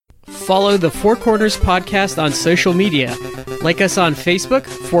follow the Four Corners Podcast on social media. Like us on Facebook,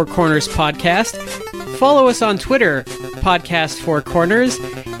 Four Corners Podcast. Follow us on Twitter, Podcast Four Corners.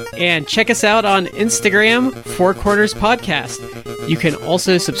 And check us out on Instagram, Four Corners Podcast. You can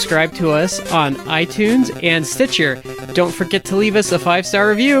also subscribe to us on iTunes and Stitcher. Don't forget to leave us a 5-star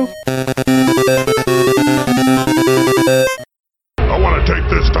review. I want to take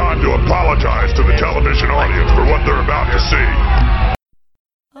this time to apologize to the television audience for what they're about to see.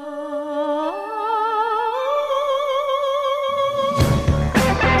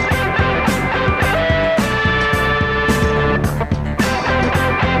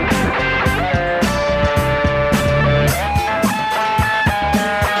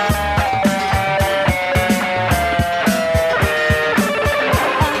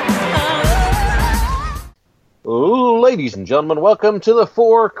 Ladies and gentlemen, welcome to the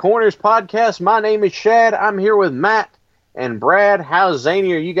Four Corners Podcast. My name is Shad. I'm here with Matt and Brad. How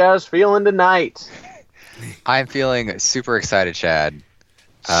zany are you guys feeling tonight? I'm feeling super excited, Shad.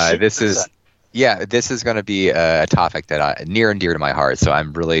 This is going to be a topic that near and dear to my heart. So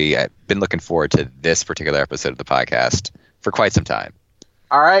I've been looking forward to this particular episode of the podcast for quite some time.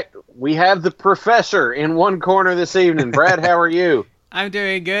 All right, we have the professor in one corner this evening. Brad, how are you? I'm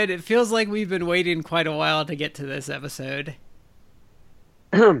doing good. It feels like we've been waiting quite a while to get to this episode.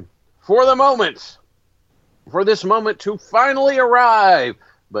 For this moment to finally arrive.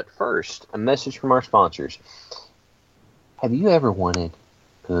 But first, a message from our sponsors. Have you ever wanted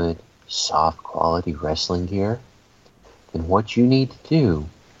good, soft quality wrestling gear? Then what you need to do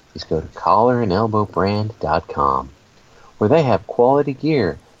is go to collarandelbowbrand.com, where they have quality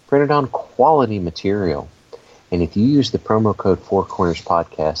gear printed on quality material. And if you use the promo code Four Corners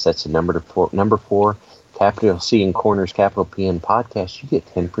Podcast, that's the number 4, capital C and Corners, capital P N Podcast, you get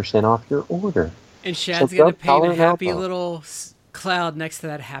 10% off your order. And Shad's going to paint a happy little cloud next to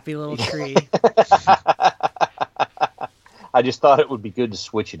that happy little tree. I just thought it would be good to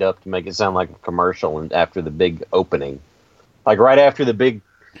switch it up to make it sound like a commercial and after the big opening. Like right after the big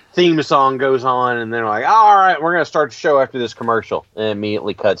theme song goes on, and they're like, all right, we're going to start the show after this commercial. And it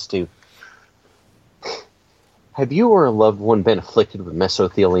immediately cuts to... Have you or a loved one been afflicted with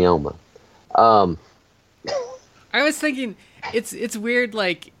mesothelioma? I was thinking, it's weird.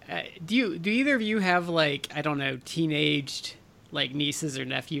 Like, do either of you have like, I don't know, teenaged like nieces or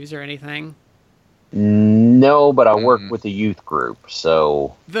nephews or anything? No, but I work with a youth group,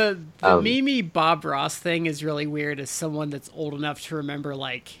 so the Mimi Bob Ross thing is really weird. As someone that's old enough to remember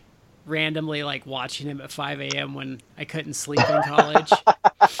like randomly like watching him at 5 a.m. when I couldn't sleep in college.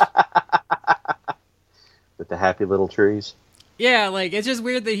 With the happy little trees. Yeah, like, it's just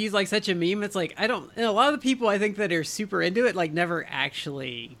weird that he's, like, such a meme. It's like, and a lot of the people I think that are super into it, like, never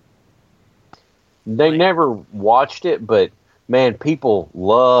actually... They never watched it, but, man, people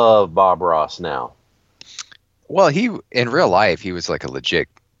love Bob Ross now. Well, in real life, he was, like, a legit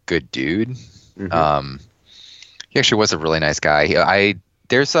good dude. Mm-hmm. He actually was a really nice guy.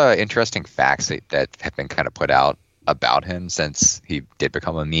 There's interesting facts that have been kind of put out about him since he did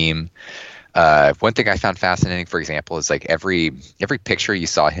become a meme. One thing I found fascinating, for example, is like every picture you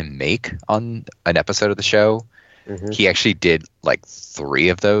saw him make on an episode of the show, he actually did like 3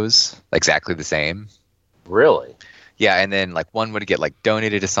 of those exactly the same. Really? Yeah, and then like one would get like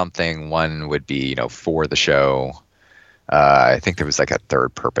donated to something, one would be, for the show. I think there was like a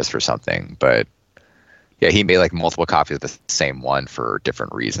third purpose for something, but yeah, he made like multiple copies of the same one for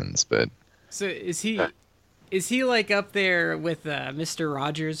different reasons. But so is he like up there with Mr.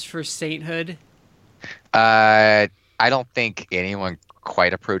 Rogers for sainthood? I don't think anyone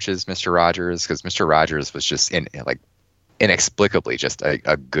quite approaches Mr. Rogers, because Mr. Rogers was just inexplicably just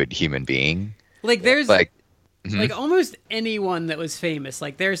a good human being. Like there's like almost anyone that was famous,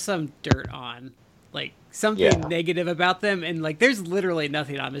 like there's some dirt on, like something negative about them, and like there's literally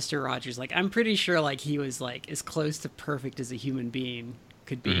nothing on Mr. Rogers. Like I'm pretty sure like he was like as close to perfect as a human being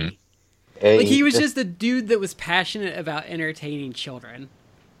could be. Mm-hmm. Like, he was just a dude that was passionate about entertaining children.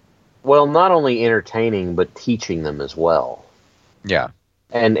 Well, not only entertaining, but teaching them as well. Yeah.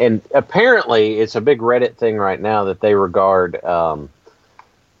 And apparently, it's a big Reddit thing right now that they regard,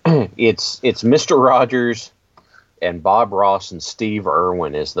 it's Mr. Rogers and Bob Ross and Steve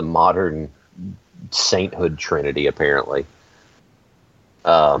Irwin as the modern sainthood trinity, apparently.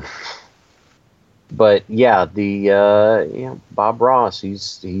 But yeah, Bob Ross,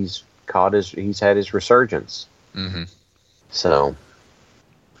 he's had his resurgence. Mm-hmm. So,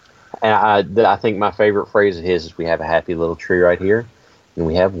 and I think my favorite phrase of his is, we have a happy little tree right here, and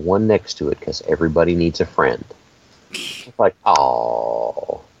we have one next to it because everybody needs a friend. It's like,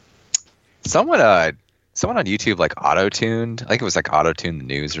 oh. Someone someone on YouTube like auto-tuned. I think it was like auto-tuned the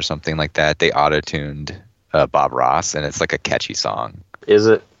news or something like that. They auto-tuned Bob Ross, and it's like a catchy song. Is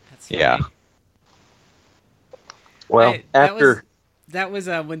it? That's Yeah. funny. Well, after that was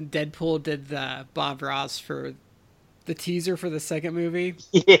when Deadpool did the Bob Ross for the teaser for the second movie.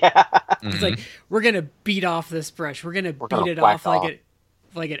 yeah, It's like, we're gonna beat off this brush. We're gonna beat it whack off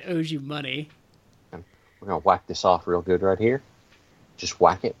like it owes you money. we're gonna whack this off real good right here. Just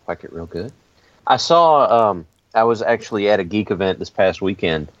whack it real good. I saw. I was actually at a geek event this past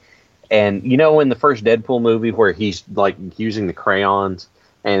weekend, and you know, in the first Deadpool movie where he's like using the crayons,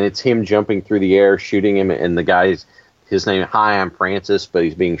 and it's him jumping through the air, shooting him, and the guy's his name. Hi, I'm Francis, but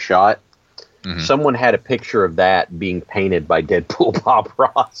he's being shot. Mm-hmm. Someone had a picture of that being painted by Deadpool Bob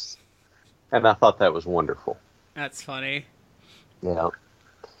Ross, and I thought that was wonderful. That's funny. Yeah.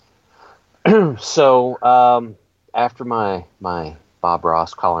 So after my Bob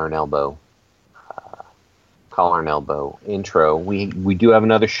Ross collar and elbow intro, we do have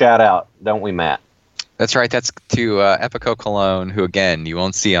another shout out, don't we, Matt? That's right. That's to Epico Cologne, who again you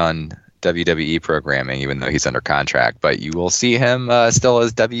won't see on WWE programming, even though he's under contract, but you will see him still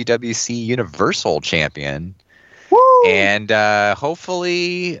as WWC Universal Champion. Woo! And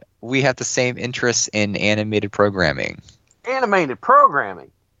hopefully we have the same interests in animated programming. Animated programming.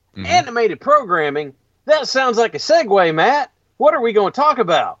 Mm-hmm. Animated programming? That sounds like a segue, Matt. What are we going to talk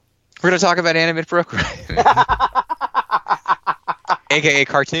about? We're going to talk about animated programming. AKA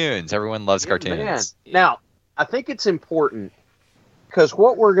cartoons. Everyone loves cartoons. Man. Now, I think it's important because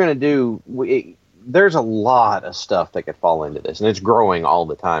what we're going to do, there's a lot of stuff that could fall into this, and it's growing all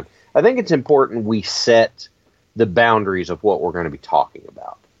the time. I think it's important we set the boundaries of what we're going to be talking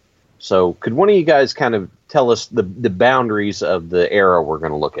about. So could one of you guys kind of tell us the boundaries of the era we're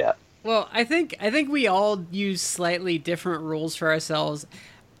going to look at? Well, I think we all use slightly different rules for ourselves.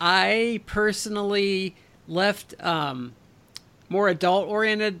 I personally left more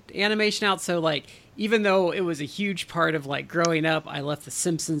adult-oriented animation out, so like even though it was a huge part of like growing up, I left The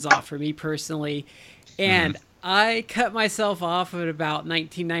Simpsons off for me personally, and I cut myself off at about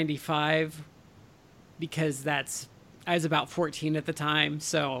 1995 because I was about 14 at the time,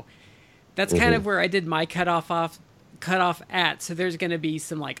 so that's kind of where I did my cut off at. So there's going to be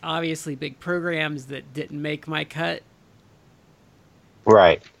some like obviously big programs that didn't make my cut.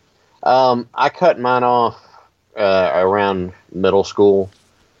 Right. I cut mine off around middle school,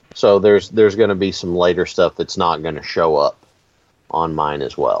 so there's going to be some later stuff that's not going to show up on mine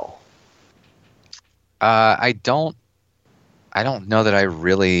as well. I don't know that I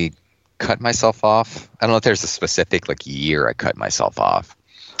really cut myself off. I don't know if there's a specific like year I cut myself off.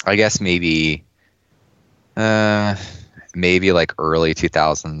 I guess maybe like early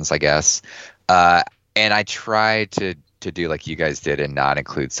 2000s, I guess. And I tried to do like you guys did and not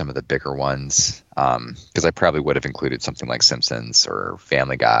include some of the bigger ones, because I probably would have included something like Simpsons or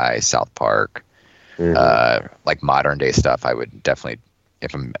Family Guy, South Park, like modern day stuff. I would definitely,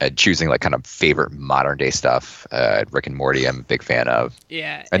 if I'm choosing like kind of favorite modern day stuff, Rick and Morty, I'm a big fan of.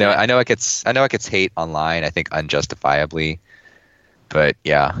 Yeah, I know it gets hate online, I think unjustifiably, but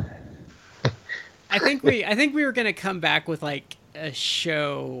yeah. I think we were gonna come back with like a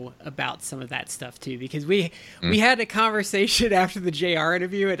show about some of that stuff too, because we had a conversation after the JR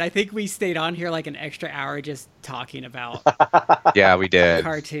interview, and I think we stayed on here like an extra hour just talking about yeah, we did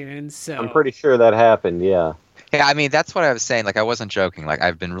cartoons. So I'm pretty sure that happened. Yeah. Yeah, I mean, that's what I was saying. Like, I wasn't joking. Like,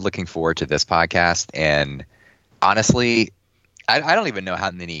 I've been looking forward to this podcast, and honestly, I don't even know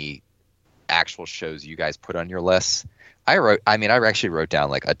how many actual shows you guys put on your list. I actually wrote down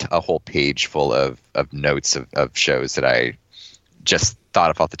like a whole page full of notes of shows that I just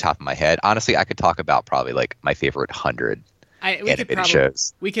thought of off the top of my head. Honestly, I could talk about probably like my favorite 100 animated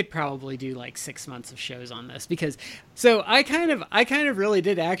shows. We could probably do like 6 months of shows on this, because so I kind of really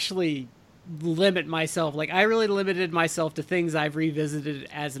did actually limit myself. Like, I really limited myself to things I've revisited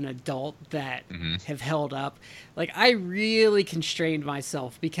as an adult that have held up. Like, I really constrained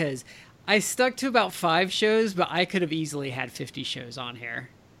myself because I stuck to about 5 shows, but I could have easily had 50 shows on here.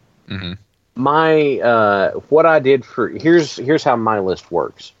 My what I did for here's how my list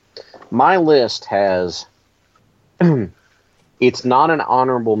works. My list has it's not an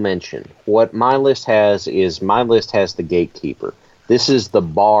honorable mention. What my list has is the gatekeeper. This is the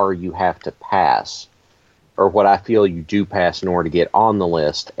bar you have to pass, or what I feel you do pass in order to get on the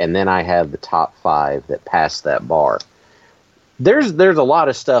list, and then I have the top 5 that pass that bar. There's a lot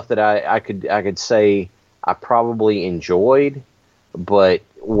of stuff that I could say I probably enjoyed, but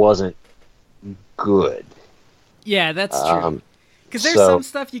wasn't good. Yeah, that's true. Because there's some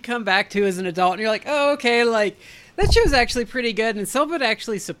stuff you come back to as an adult, and you're like, oh, okay, like That show's actually pretty good, and some of it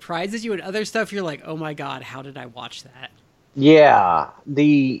actually surprises you, and other stuff you're like, oh my god, how did I watch that? Yeah,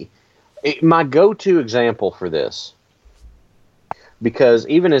 my go-to example for this, because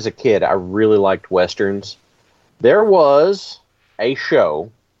even as a kid, I really liked Westerns. There was a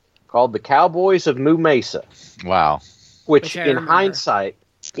show called The Cowboys of Moo Mesa. Wow. Which in hindsight,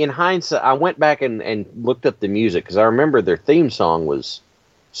 I went back and looked up the music, because I remember their theme song was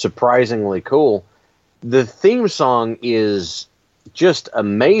surprisingly cool. The theme song is just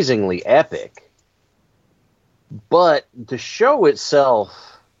amazingly epic. But the show itself,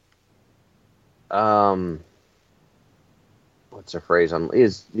 what's the phrase?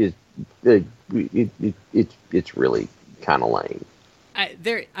 It's really kind of lame. I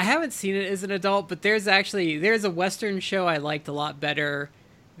haven't seen it as an adult, but there's a Western show I liked a lot better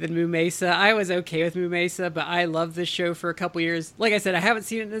than Moo Mesa. I was okay with Moo Mesa, but I loved this show for a couple years. Like I said, I haven't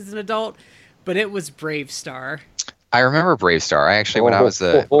seen it as an adult, but it was Brave Star. I remember Brave Star. I actually,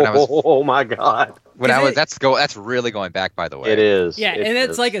 oh my god. That's really going back, by the way. It is. Yeah,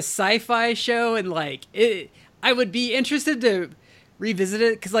 it's like a sci-fi show, and like I would be interested to revisit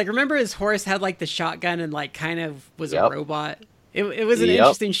it, because like remember his horse had like the shotgun and like kind of was a robot. It was an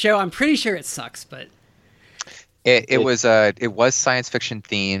interesting show. I'm pretty sure it sucks, but it was science fiction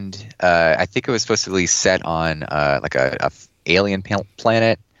themed. I think it was supposed to be set on like a alien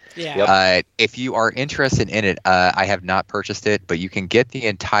planet. Yeah. If you are interested in it, I have not purchased it, but you can get the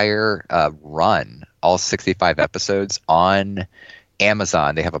entire run, all 65 episodes, on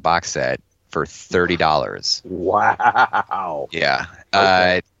Amazon. They have a box set for $30. Wow. Yeah.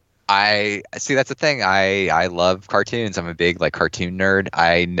 Okay. I see. That's the thing. I love cartoons. I'm a big like cartoon nerd.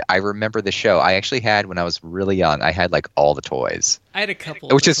 I remember the show. I actually had, when I was really young, I had like all the toys. I had a couple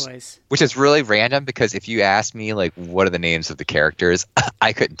of toys. Which is really random, because if you asked me like what are the names of the characters,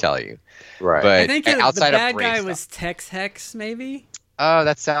 I couldn't tell you. Right. But I think outside the bad of Brave guy Star, was Tex Hex, maybe. Oh,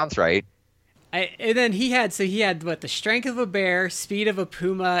 that sounds right. And then he had what, the strength of a bear, speed of a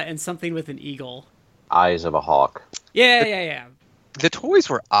puma, and something with an eagle. Eyes of a hawk. Yeah. The toys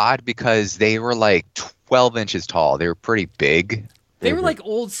were odd because they were like 12 inches tall. They were pretty big. They were like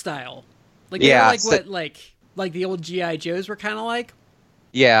old style. Like they were like what the old G.I. Joes were kind of like.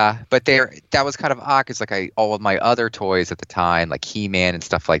 Yeah, but that was kind of odd, because like all of my other toys at the time, like He-Man and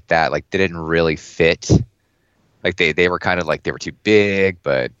stuff like that, like they didn't really fit. Like they were kind of like, they were too big,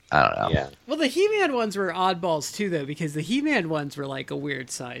 but I don't know. Yeah. Well, the He-Man ones were oddballs too, though, because the He-Man ones were like a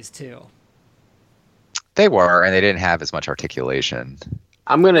weird size too. They were, and they didn't have as much articulation.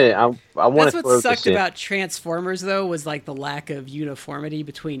 I want to. That's what sucked about Transformers, though, was like the lack of uniformity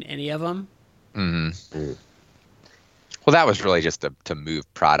between any of them. Mm-hmm. Well, that was really just to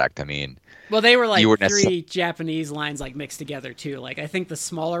move product. I mean, well, they were like three Japanese lines like mixed together too. Like I think the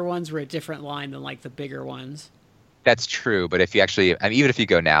smaller ones were a different line than like the bigger ones. That's true, but if you actually, I mean, even if you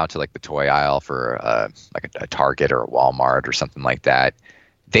go now to like the toy aisle for like a Target or a Walmart or something like that,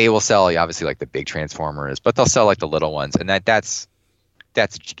 they will sell obviously like the big Transformers, but they'll sell like the little ones, and that's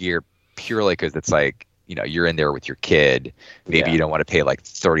geared purely because it's like, you know, you're in there with your kid. Maybe you don't want to pay like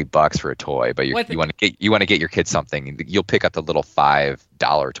 $30 for a toy, but you want to get your kid something. You'll pick up the little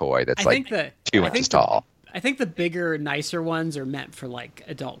 $5 toy that's 2 inches tall. I think the bigger, nicer ones are meant for like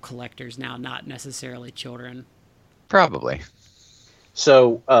adult collectors now, not necessarily children. Probably.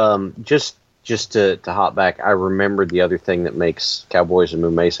 So just to hop back, I remembered the other thing that makes Cowboys of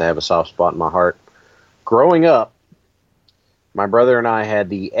Moo Mesa have a soft spot in my heart. Growing up, my brother and I had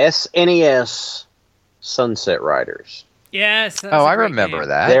the SNES Sunset Riders. Yes. I remember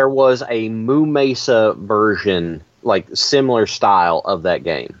that. There was a Moo Mesa version, like similar style of that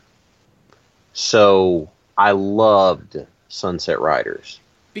game. So I loved Sunset Riders.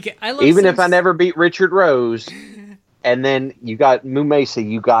 Even if I never beat Richard Rose, and then you got Moo Mesa,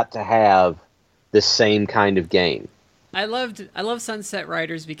 you got to have the same kind of game. I loved Sunset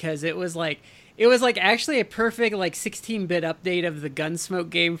Riders because it was like actually a perfect like 16-bit update of the Gunsmoke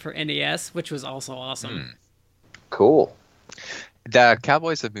game for NES, which was also awesome. Cool. The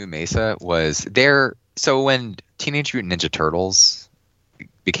Cowboys of Moo Mesa was there. So when Teenage Mutant Ninja Turtles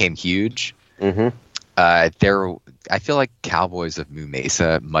became huge, I feel like Cowboys of Moo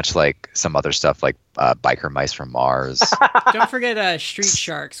Mesa, much like some other stuff like Biker Mice from Mars. Don't forget Street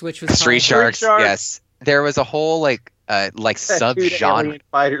Sharks, which was Street Sharks. Yes, there was a whole like sub-genre.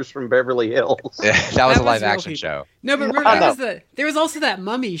 Fighters from Beverly Hills. that was a live action show. No, but remember there was also that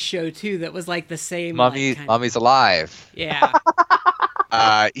Mummy show too that was like the same. Mummy's Alive. Yeah.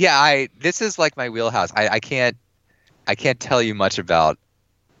 This is like my wheelhouse. I can't tell you much about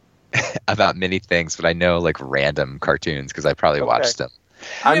many things, but I know like random cartoons because I probably watched them.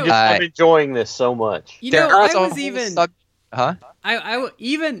 I'm enjoying this so much. I was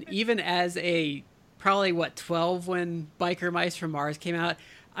even as a probably 12 when Biker Mice from Mars came out.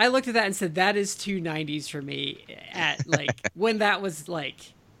 I looked at that and said that is too 90s for me at when that was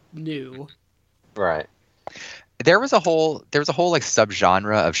new. Right. There was a whole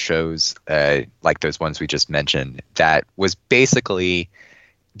subgenre of shows like those ones we just mentioned that was basically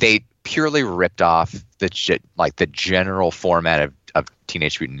they purely ripped off the general format of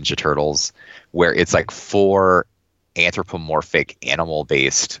Teenage Mutant Ninja Turtles, where it's 4 anthropomorphic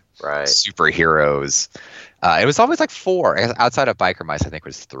animal-based superheroes. It was always 4 outside of Biker Mice. I think it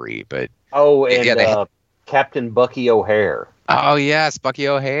was 3, but Captain Bucky O'Hare. Oh yes, Bucky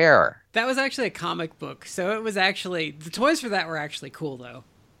O'Hare. That was actually a comic book, so it was actually the toys for that were actually cool though.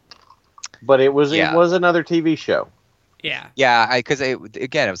 But it was another TV show. Yeah. Yeah, because it was a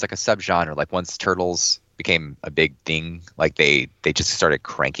subgenre. Once Turtles became a big thing, they just started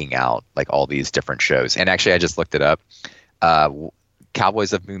cranking out all these different shows. And actually, I just looked it up.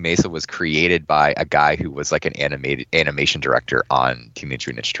 Cowboys of Moon Mesa was created by a guy who was an animation director on Teenage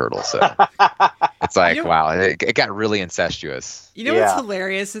Mutant Ninja Turtles. So it's wow, it got really incestuous. What's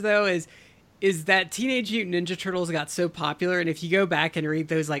hilarious though is that Teenage Mutant Ninja Turtles got so popular, and if you go back and read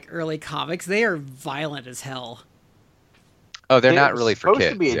those early comics, they are violent as hell. Oh, they're not really for kids.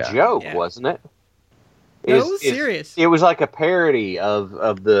 Supposed to be a joke, wasn't it? No, it was serious. It was a parody of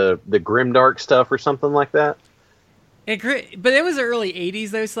the Grimdark stuff or something like that. But it was early 80s,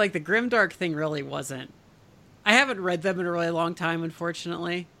 though, so the Grimdark thing really wasn't. I haven't read them in a really long time,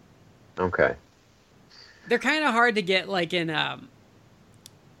 unfortunately. Okay. They're kind of hard to get, in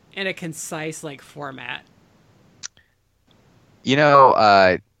a concise, format.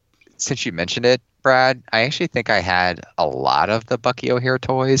 Since you mentioned it, Brad, I actually think I had a lot of the Bucky O'Hare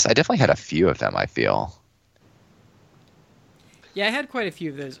toys. I definitely had a few of them, I feel. Yeah, I had quite a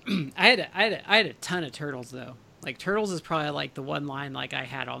few of those. I had a ton of Turtles, though. Turtles is probably the one line I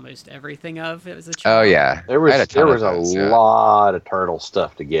had almost everything of as a child. Oh yeah, there was a lot of Turtle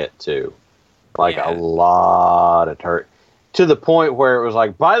stuff to get to, a lot of to the point where it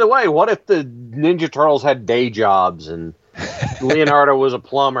was by the way, what if the Ninja Turtles had day jobs and Leonardo was a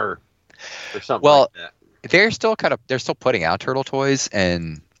plumber or something like that? They're still putting out Turtle toys,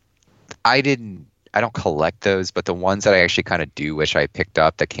 and I don't collect those, but the ones that I actually kind of do wish I picked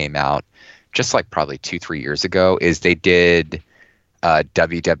up that came out just probably 2-3 years ago is they did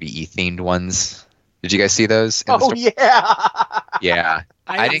WWE themed ones. Did you guys see those? Yeah. Yeah.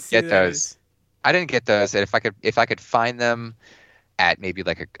 I didn't get those. I didn't get those. And if I could find them at maybe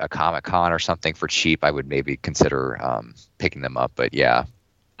a Comic-Con or something for cheap, I would maybe consider picking them up. But yeah.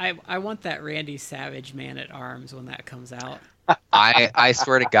 I want that Randy Savage Man at Arms when that comes out. I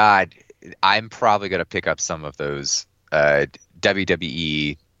swear to God, I'm probably going to pick up some of those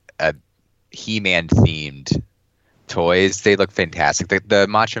WWE He-Man themed toys. They look fantastic. The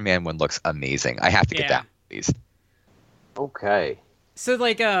Macho Man one looks amazing. I have to get that at least. Okay. So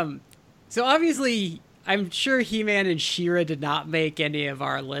so obviously I'm sure He-Man and She-Ra did not make any of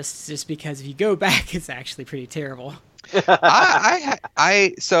our lists just because if you go back it's actually pretty terrible. I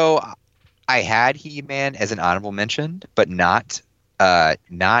had He-Man as an honorable mention, but not the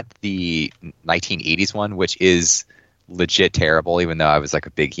 1980s one, which is legit terrible, even though I was a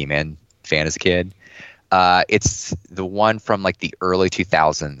big He-Man fan as a kid. It's the one from the early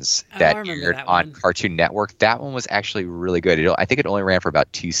 2000s that aired on Cartoon Network. That one was actually really good. I think it only ran for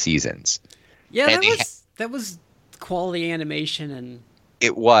about 2 seasons. Yeah, that was quality animation, and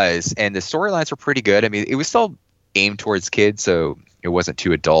it was, and the storylines were pretty good. I mean, it was still aimed towards kids, so it wasn't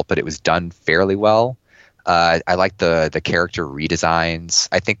too adult, but it was done fairly well. I like the character redesigns.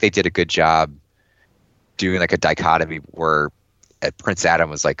 I think they did a good job doing a dichotomy where Prince Adam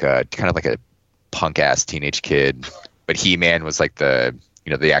was a kind of a punk ass teenage kid, but He-Man was the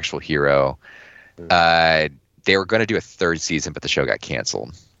actual hero. They were going to do a 3rd season, but the show got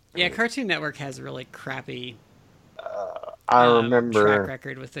canceled. Yeah, Cartoon Network has a really crappy I remember track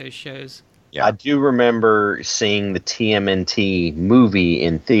record with those shows. Yeah. I do remember seeing the TMNT movie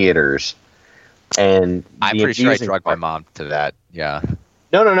in theaters, and I'm pretty sure I drugged my mom to that. Yeah.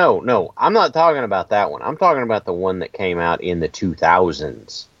 No. I'm not talking about that one. I'm talking about the one that came out in the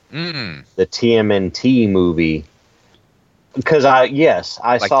 2000s. The TMNT movie. Because I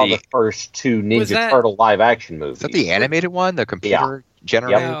saw the first 2 Ninja Turtle live action movies. Is that the animated one? The computer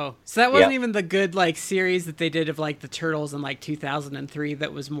generated? No. So that wasn't even the good series that they did of the Turtles in 2003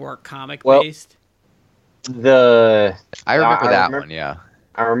 that was more comic based? I remember that one, yeah.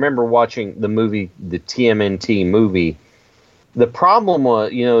 I remember watching the movie, the TMNT movie. The problem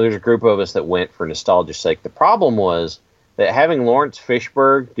was, there's a group of us that went for nostalgia's sake. The problem was that having Lawrence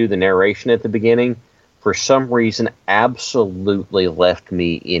Fishburne do the narration at the beginning, for some reason, absolutely left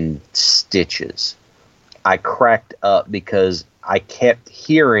me in stitches. I cracked up because I kept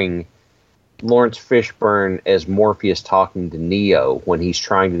hearing Lawrence Fishburne as Morpheus talking to Neo when he's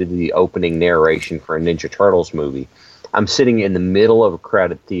trying to do the opening narration for a Ninja Turtles movie. I'm sitting in the middle of a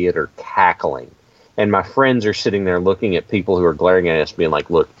crowded theater cackling. And my friends are sitting there looking at people who are glaring at us being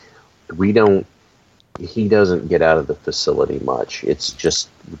like, look, he doesn't get out of the facility much. It's just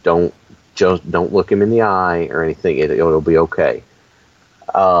don't look him in the eye or anything. It'll be okay.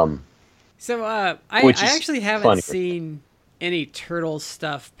 I actually haven't seen any Turtles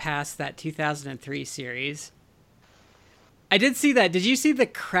stuff past that 2003 series. I did see that. Did you see the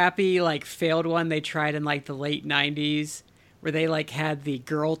crappy, like, failed one they tried in, like, the late 90s where they, like, had the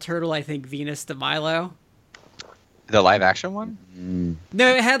girl turtle, I think, Venus de Milo? The live action one?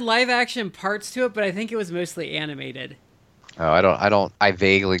 No, it had live action parts to it, but I think it was mostly animated. Oh, I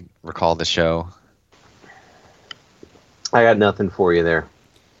vaguely recall the show. I got nothing for you there.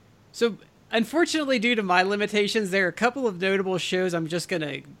 So, unfortunately, due to my limitations, there are a couple of notable shows I'm just going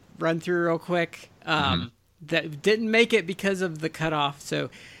to run through real quick that didn't make it because of the cutoff. So,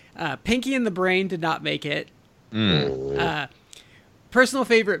 Pinky and the Brain did not make it. Personal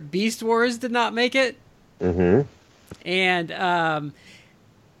favorite, Beast Wars, did not make it. Mm-hmm. And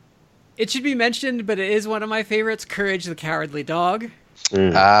it should be mentioned, but it is one of my favorites, Courage the Cowardly Dog.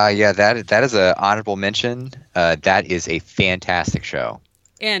 Yeah, that is an honorable mention. That is a fantastic show.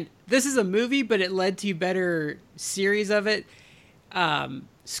 And this is a movie, but it led to better series of it.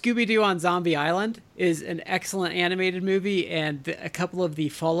 Scooby-Doo on Zombie Island is an excellent animated movie, and a couple of the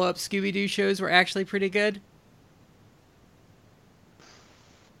follow-up Scooby-Doo shows were actually pretty good.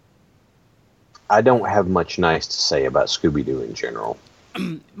 I don't have much nice to say about Scooby-Doo in general.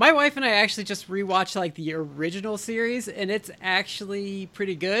 My wife and I actually just rewatched like the original series, and it's actually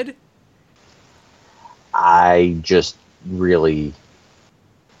pretty good. I just really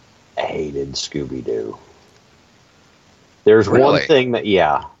hated Scooby-Doo. There's one thing that,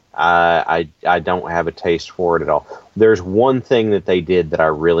 I don't have a taste for it at all. There's one thing that they did that I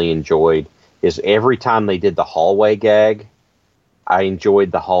really enjoyed is every time they did the hallway gag, I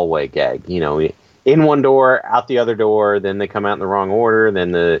enjoyed the hallway gag. You know, in one door, out the other door, then they come out in the wrong order,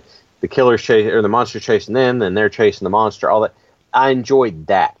 then the killer's chase or the monster's chasing them, then they're chasing the monster, all that. I enjoyed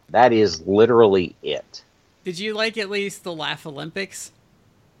that. That is literally it. Did you like at least the Laugh Olympics?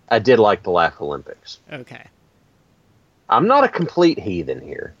 I did like the Laugh Olympics. Okay. I'm not a complete heathen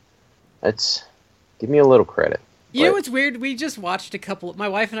here. Give me a little credit. You know what's weird? We just watched my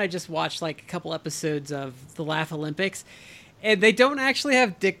wife and I just watched like a couple episodes of the Laugh Olympics, and they don't actually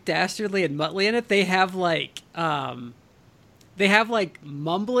have Dick Dastardly and Muttley in it. They have like Mumbly,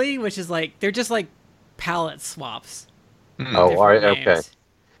 which is like, they're just like palette swaps. Oh, all right, okay.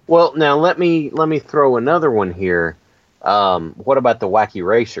 Well, now let me throw another one here. What about the Wacky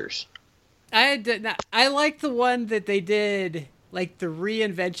Racers? I like the one that they did, like the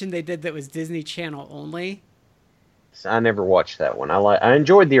reinvention they did that was Disney Channel only. I never watched that one. I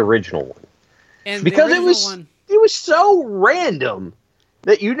enjoyed the original one. And because it was so random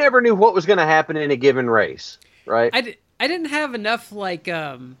that you never knew what was going to happen in a given race, right? I didn't have enough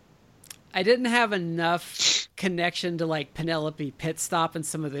connection to like Penelope Pitstop and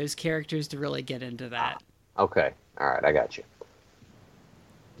some of those characters to really get into that. Okay. All right, I got you.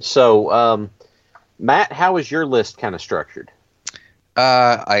 So, Matt, how is your list kind of structured?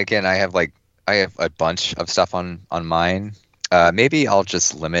 I have a bunch of stuff on mine. Maybe I'll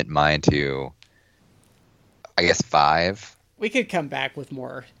just limit mine to, I guess, 5. We could come back with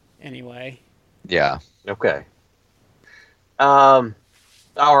more anyway. Yeah. Okay. All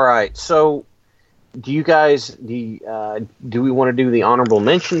right. So, do you guys do we want to do the honorable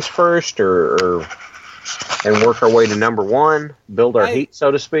mentions first, or and work our way to number 1, build our heat, so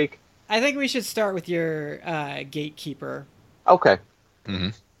to speak? I think we should start with your gatekeeper. Okay. Mm-hmm.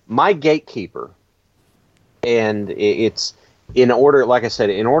 My gatekeeper, and it's in order, like I said,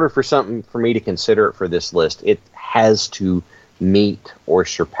 in order for something for me to consider it for this list, it has to meet or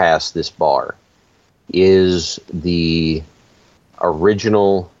surpass this bar, is the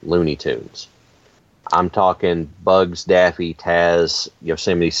original Looney Tunes. I'm talking Bugs, Daffy, Taz,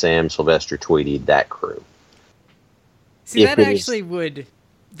 Yosemite Sam, Sylvester Tweety, that crew. See, it is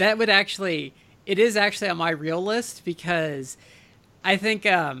actually on my real list, because I think,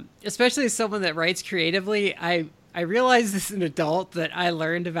 especially as someone that writes creatively, I realized as an adult that I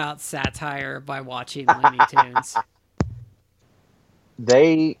learned about satire by watching Looney Tunes.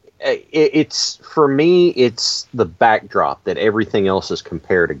 For me, it's the backdrop that everything else is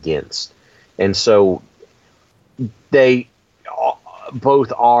compared against. And so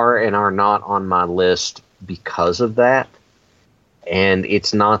both are and are not on my list because of that. And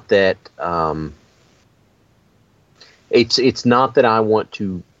it's not that it's not that I want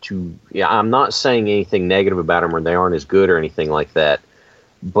to I'm not saying anything negative about them or they aren't as good or anything like that.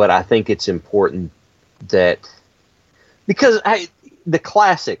 But I think it's important that because the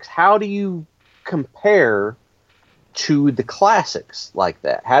classics, how do you compare to the classics like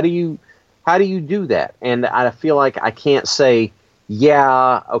that? How do you do that? And I feel like I can't say,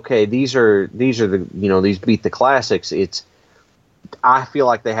 yeah, okay, these are the, these beat the classics. I feel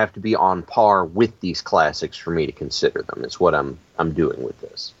like they have to be on par with these classics for me to consider them. It's what I'm doing with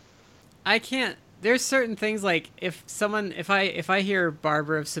this. I can't. There's certain things like if I hear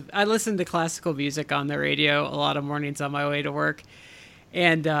Barber of I listen to classical music on the radio a lot of mornings on my way to work,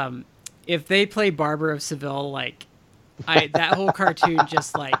 and if they play Barber of Seville, like that whole cartoon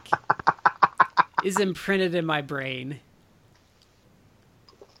just like is imprinted in my brain.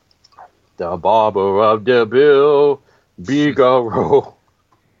 The Barber of the Bill Bigaro.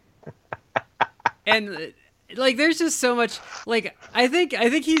 And like there's just so much, like I think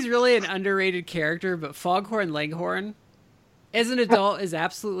he's really an underrated character, but Foghorn Leghorn as an adult is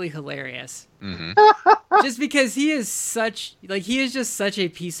absolutely hilarious. Mm-hmm. Just because he is just such a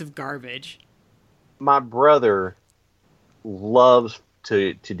piece of garbage. My brother loves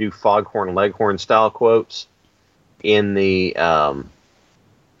to do Foghorn Leghorn style quotes in the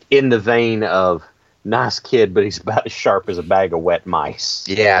vein of nice kid, but he's about as sharp as a bag of wet mice.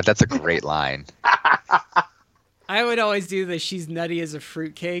 Yeah, that's a great line. I would always do the she's nutty as a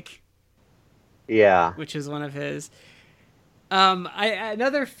fruitcake. Yeah. Which is one of his.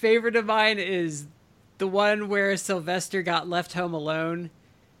 Another favorite of mine is the one where Sylvester got left home alone,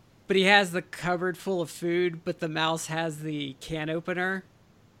 but he has the cupboard full of food, but the mouse has the can opener.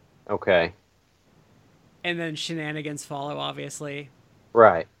 Okay. And then shenanigans follow, obviously.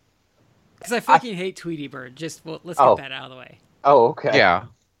 Right. Because I fucking hate Tweety Bird. Let's get that out of the way. Oh, okay. Yeah.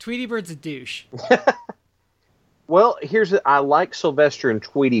 Tweety Bird's a douche. Well, I like Sylvester and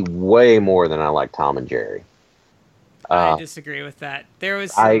Tweety way more than I like Tom and Jerry. I disagree with that. There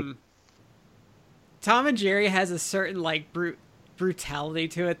was some... Tom and Jerry has a certain like brutality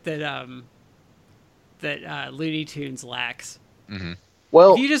to it that Looney Tunes lacks. Mm-hmm.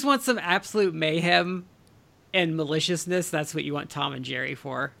 Well, if you just want some absolute mayhem and maliciousness, that's what you want Tom and Jerry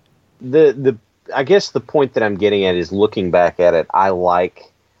for. I guess the point that I'm getting at is looking back at it, I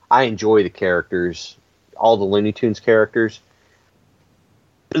enjoy the characters, all the Looney Tunes characters.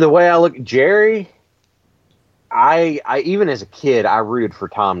 The way I look at Jerry, I even as a kid, I rooted for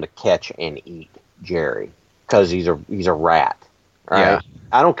Tom to catch and eat Jerry because he's a rat. Right? Yeah.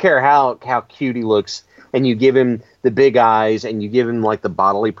 I don't care how cute he looks, and you give him the big eyes, and you give him like the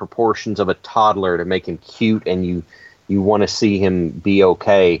bodily proportions of a toddler to make him cute, and you want to see him be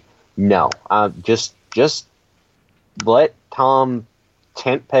okay. No, just let Tom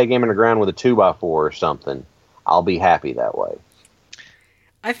tent peg him in the ground with a 2x4 or something. I'll be happy that way.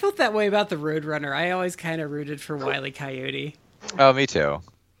 I felt that way about the Roadrunner. I always kind of rooted for Wile E. Coyote. Oh, me too.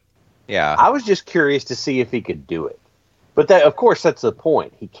 Yeah. I was just curious to see if he could do it. But that, of course, that's the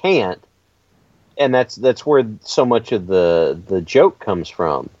point. He can't. And that's where so much of the joke comes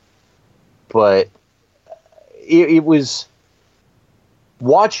from. But it was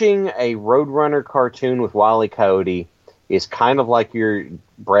watching a Roadrunner cartoon with Wile E. Coyote is kind of like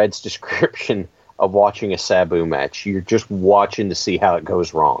Brad's description of watching a Sabu match. You're just watching to see how it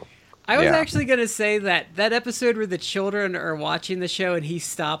goes wrong. I was actually going to say that episode where the children are watching the show and he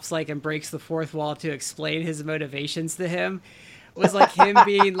stops and breaks the fourth wall to explain his motivations to him was like him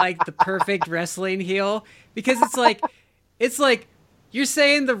being like the perfect wrestling heel, because it's like you're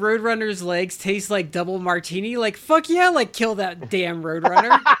saying the Roadrunner's legs taste like double martini, like fuck yeah, like kill that damn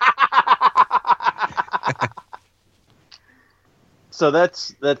Roadrunner. So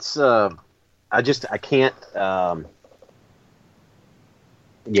that's I can't.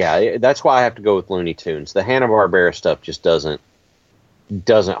 Yeah, that's why I have to go with Looney Tunes. The Hanna-Barbera stuff just doesn't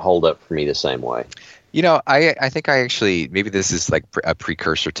hold up for me the same way. I think I actually, maybe this is like a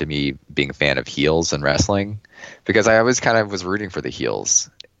precursor to me being a fan of heels in wrestling, because I always kind of was rooting for the heels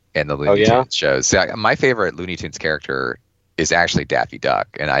in the Looney Tunes shows. So my favorite Looney Tunes character is actually Daffy Duck,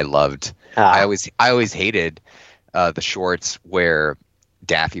 and I always hated the shorts where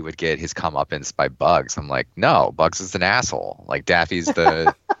Daffy would get his comeuppance by Bugs. I'm like, no, Bugs is an asshole. Like Daffy's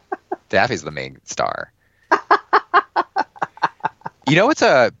the main star. It's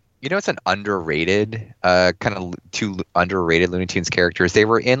an underrated kind of two underrated Looney Tunes characters. They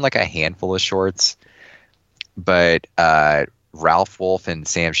were in like a handful of shorts, but Ralph Wolf and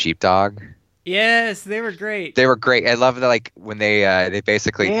Sam Sheepdog Yes, they were great. They were great. I love that, like when they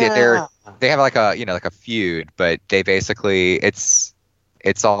basically they have like a like a feud, but they basically it's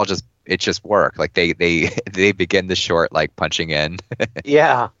all just work. Like they they begin the short like punching in.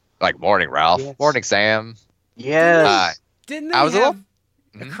 Yeah. Like morning Ralph, Yes. morning Sam. Yes. Didn't they I was a have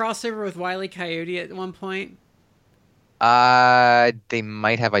little- a crossover with Wile E. Coyote at one point? They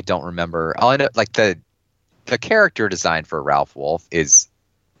might have. I don't remember. All I know, like the character design for Ralph Wolf is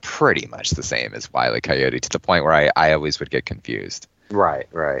pretty much the same as Wile E. Coyote, to the point where I always would get confused. Right.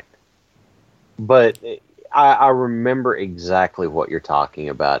 But I remember exactly what you're talking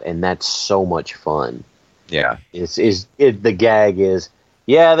about, and that's so much fun. Yeah. The gag is,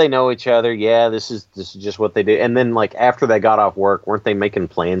 yeah, they know each other. Yeah, this is just what they do. And then, like, after they got off work, weren't they making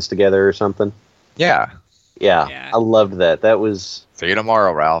plans together or something? Yeah. Yeah. I loved that. That was... See you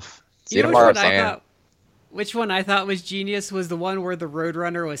tomorrow, Ralph. See you know tomorrow, which one Sam. which one I thought was genius was the one where the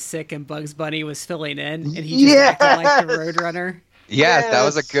Roadrunner was sick and Bugs Bunny was filling in, and he just acted like the Roadrunner. Yes, that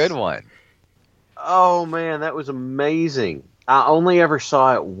was a good one. Oh, man, that was amazing. I only ever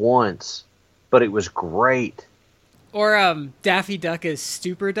saw it once, but it was great. Or Daffy Duck as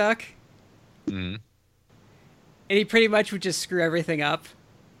Stupor Duck, Mhm. and he pretty much would just screw everything up.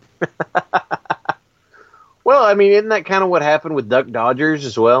 Well, I mean, isn't that kind of what happened with Duck Dodgers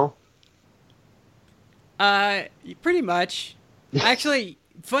as well? Pretty much. Actually,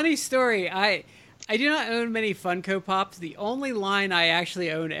 funny story. I do not own many Funko Pops. The only line I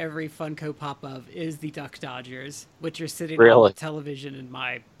actually own every Funko Pop of is the Duck Dodgers, which are sitting on Really? the television in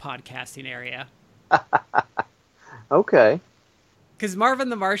my podcasting area. Okay. Because Marvin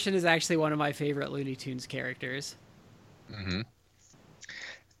the Martian is actually one of my favorite Looney Tunes characters. Mhm.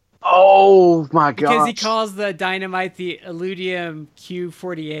 Oh, my God. Because he calls the dynamite the Illudium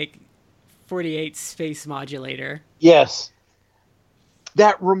Q48 space modulator. Yes.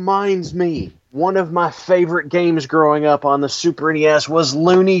 That reminds me, one of my favorite games growing up on the Super NES was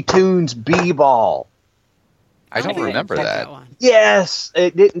Looney Tunes B-Ball. I don't think remember played that. one. Yes,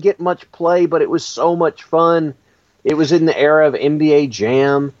 it didn't get much play, but it was so much fun. It was in the era of NBA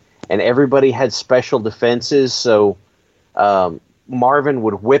Jam, and everybody had special defenses, so Marvin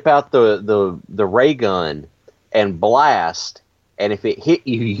would whip out the ray gun and blast, and if it hit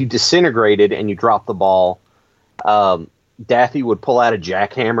you, you disintegrated and you dropped the ball. Daffy would pull out a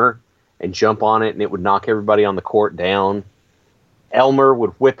jackhammer and jump on it, and it would knock everybody on the court down. Elmer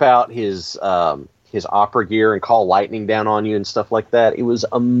would whip out his opera gear and call lightning down on you and stuff like that. It was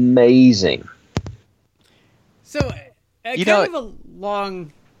amazing. So,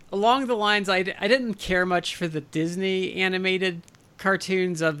 along the lines, I didn't care much for the Disney animated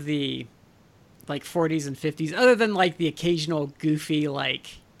cartoons of the like 40s and 50s, other than like the occasional goofy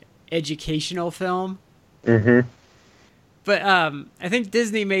like educational film. Mm-hmm. But I think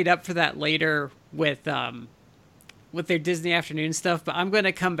Disney made up for that later with their Disney Afternoon stuff. But I'm going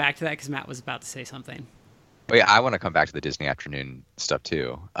to come back to that because Matt was about to say something. Oh, yeah, I want to come back to the Disney Afternoon stuff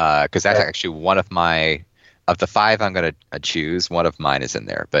too, because that's actually one of the 5 I'm going to choose. One of mine is in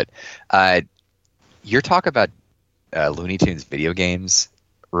there. But your talk about Looney Tunes video games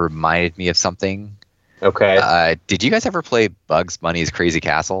reminded me of something. Okay. Did you guys ever play Bugs Bunny's Crazy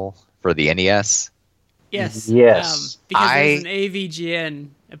Castle for the NES? Yes. Yes. Because there's an AVGN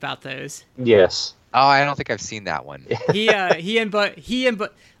about those. Yes. Oh, I don't think I've seen that one. He and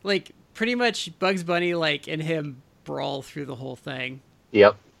like pretty much Bugs Bunny like and him brawl through the whole thing.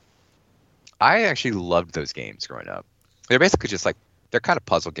 Yep. I actually loved those games growing up. They're basically just like they're kind of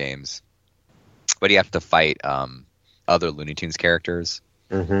puzzle games, but you have to fight other Looney Tunes characters.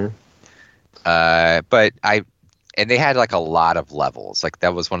 Mm-hmm. But they had like a lot of levels. Like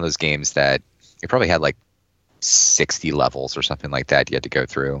that was one of those games that it probably had like 60 levels or something like that you had to go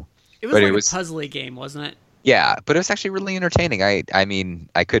through. It was But like it was- a puzzly game, wasn't it? Yeah, but it was actually really entertaining. I mean,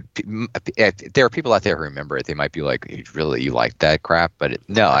 if there are people out there who remember it. They might be like, you like that crap? But it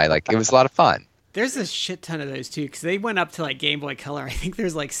was a lot of fun. There's a shit ton of those too, because they went up to like Game Boy Color. I think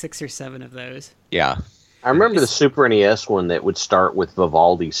there's like 6 or 7 of those. Yeah. I remember the Super NES one that would start with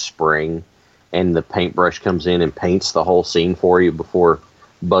Vivaldi's Spring, and the paintbrush comes in and paints the whole scene for you before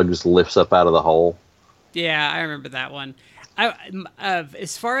Bugs lifts up out of the hole. Yeah, I remember that one.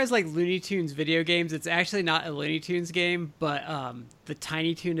 As far as like Looney Tunes video games, it's actually not a Looney Tunes game, but the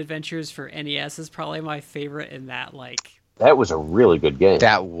Tiny Toon Adventures for NES is probably my favorite in that, like, That was a really good game.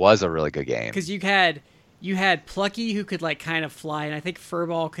 That was a really good game. because you had Plucky who could like kind of fly, and I think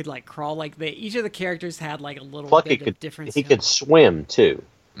Furball could like crawl. Like each of the characters had like a little Plucky bit could of difference. he could swim too,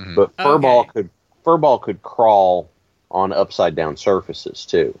 Mhm. but Furball Okay. could crawl on upside down surfaces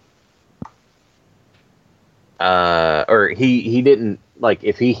too. or he didn't, like,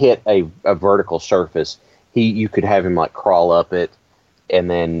 if he hit a vertical surface, you could have him like crawl up it, and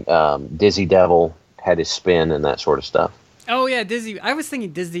then Dizzy Devil had his spin and that sort of stuff. Oh yeah, Dizzy. I was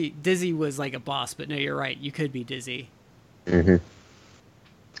thinking Dizzy was like a boss, but no, you're right. You could be Dizzy. Mm-hmm.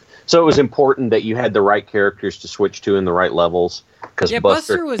 So it was important that you had the right characters to switch to in the right levels. Because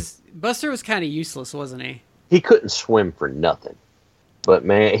Buster was kind of useless, wasn't he? He couldn't swim for nothing. But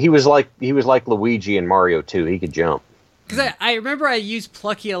man, he was like Luigi in Mario 2. He could jump. Because I remember I used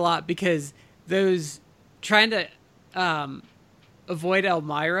Plucky a lot because those trying to avoid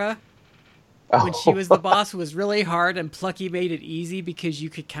Elmira when she was the boss was really hard, and Plucky made it easy because you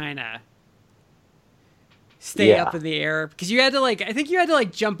could kind of stay up in the air. Because you had to I think you had to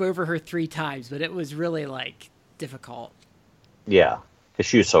jump over her 3 times, but it was really difficult. Yeah, because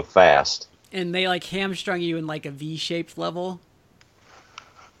she was so fast. And they hamstrung you in a V-shaped level.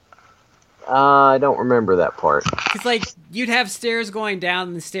 I don't remember that part. Because you'd have stairs going down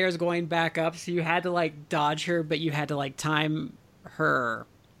and the stairs going back up, so you had to dodge her, but you had to time her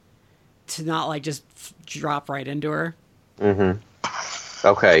to not just drop right into her. Mm-hmm.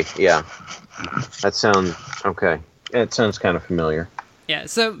 Okay, yeah. That sounds okay. It sounds kind of familiar. Yeah.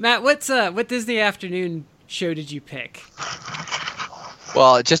 So Matt, what Disney Afternoon show did you pick?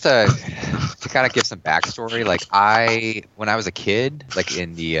 Well, just to kind of give some backstory, when I was a kid,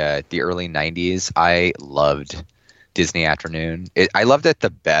 in the early '90s, I loved Disney Afternoon. I loved it the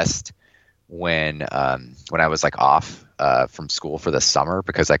best when I was off from school for the summer,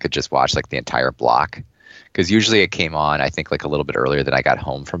 because I could just watch the entire block. Because usually it came on, I think, a little bit earlier than I got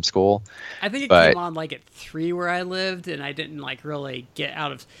home from school. I think it came on at 3 where I lived, and I didn't really get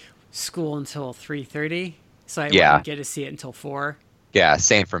out of school until 3:30, so I wouldn't get to see it until 4. Yeah,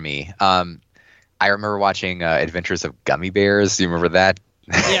 same for me. I remember watching Adventures of Gummy Bears. Do you remember that?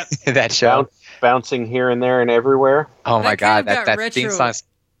 Yeah, that show. Bouncing here and there and everywhere. Oh my god, that theme song.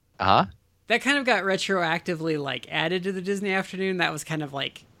 That kind of got retroactively added to the Disney Afternoon. That was kind of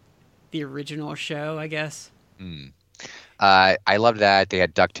the original show, I guess. I loved that. They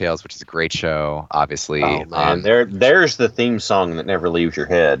had DuckTales, which is a great show, obviously. Oh man, there's the theme song that never leaves your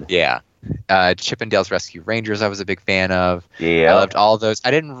head. Yeah. Chip and Dale's Rescue Rangers I was a big fan of. Yeah. I loved all those. I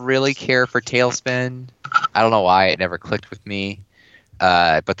didn't really care for Tailspin. I don't know why. It never clicked with me.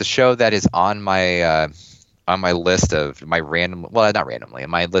 But the show that is on my list of my not randomly,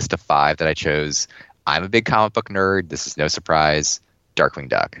 my list of 5 that I chose, I'm a big comic book nerd. This is no surprise. Darkwing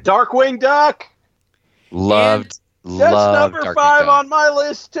Duck. Darkwing Duck! Loved That's number Darkwing 5 Duck. On my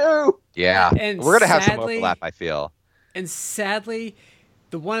list, too. Yeah. And we're going to have some overlap, I feel. And sadly,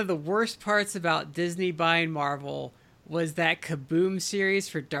 one of the worst parts about Disney buying Marvel was that Kaboom series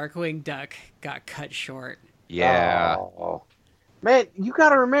for Darkwing Duck got cut short. Yeah. Oh. Man, you got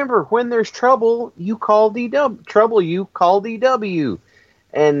to remember, when there's trouble, you call DW. Trouble, you call DW.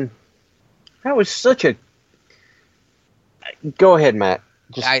 And that was such a... Go ahead, Matt.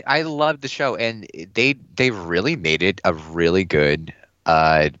 I loved the show, and they really made it a really good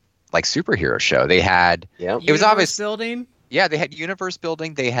superhero show. They had it was obvious building. Yeah, they had universe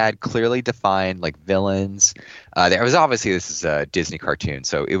building. They had clearly defined villains. There was obviously, this is a Disney cartoon,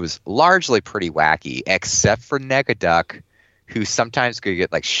 so it was largely pretty wacky, except for Negaduck, who sometimes could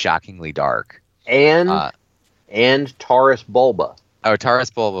get shockingly dark. And Taurus Bulba. Oh, Taurus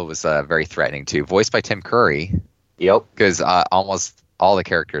Bulba was very threatening too, voiced by Tim Curry. Yep. Because almost all the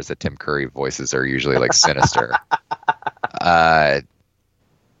characters that Tim Curry voices are usually sinister.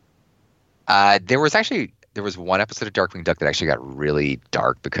 There was one episode of Darkwing Duck that actually got really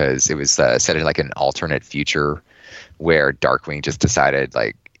dark because it was set in an alternate future where Darkwing just decided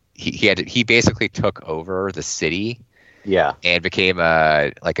he basically took over the city. Yeah. And became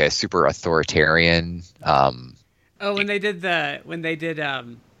a super authoritarian. When they did their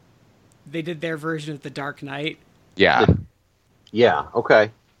version of the Dark Knight. Yeah. Yeah.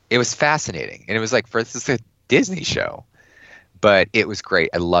 Okay. It was fascinating, and it was for instance a Disney show, but it was great.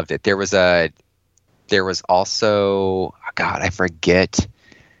 I loved it. There was also I forget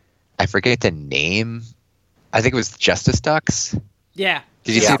the name. I think it was Justice Ducks. Yeah.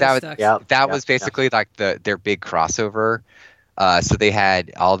 Did you see that? That was basically their big crossover. So they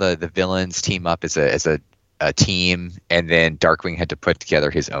had all the villains team up as a team, and then Darkwing had to put together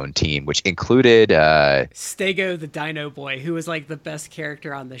his own team, which included Stego the Dino Boy, who was the best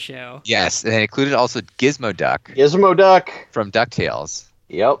character on the show. Yes, and it included also Gizmo Duck. Gizmo Duck from DuckTales.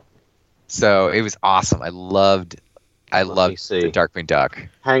 Yep. So it was awesome. I loved the Darkwing Duck.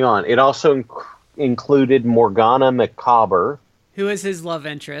 Hang on. It also included Morgana McCobber, who was his love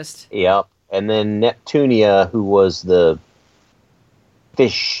interest. Yep. And then Neptunia, who was the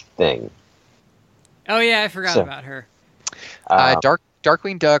fish thing. Oh yeah, I forgot So, about her.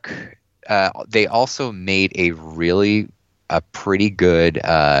 Darkwing Duck. They also made a pretty good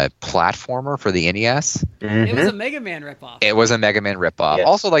platformer for the NES. It was a Mega Man ripoff. It was a Mega Man ripoff. Yes.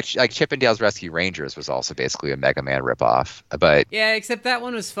 Also, like Chippendale's Rescue Rangers was also basically a Mega Man ripoff. But Yeah, except that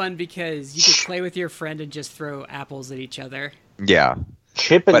one was fun because you could play with your friend and just throw apples at each other. yeah,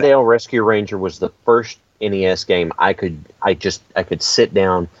 Chippendale Rescue Ranger was the first NES game I could sit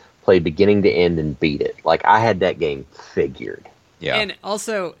down, play beginning to end, and beat it. Like, I had that game figured. yeah. And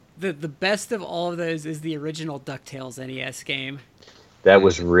also, the best of all of those is the original DuckTales NES game. That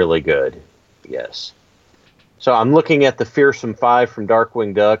was really good. Yes. So I'm looking at the Fearsome Five from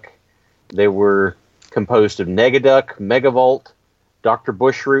Darkwing Duck. They were composed of Negaduck, Megavolt, Dr.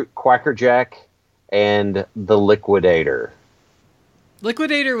 Bushroot, Quackerjack, and the Liquidator.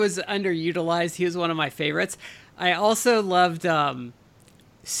 Liquidator was underutilized. He was one of my favorites. I also loved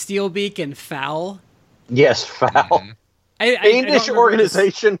Steelbeak and Foul. Yes, Foul. Mm-hmm. I Fiendish don't remember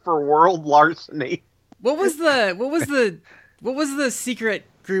Organization for World Larceny. What was the secret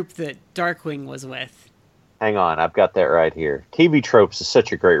group that Darkwing was with? Hang on, I've got that right here. TV Tropes is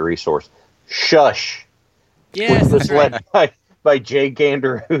such a great resource. Shush. Yes, Was that's right. led by Jay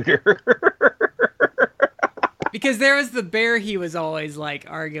Ganderhooter. Because there was the bear he was always like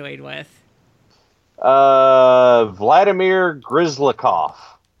arguing with. Vladimir Grizlikov.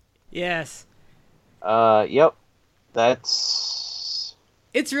 Yes. Yep. That's...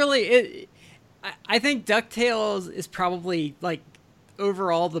 It's really I think DuckTales is probably like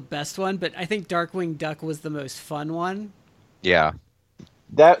overall the best one, but I think Darkwing Duck was the most fun one. Yeah.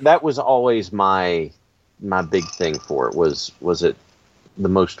 That was always my big thing for it, was it the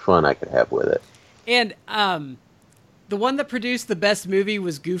most fun I could have with it. And the one that produced the best movie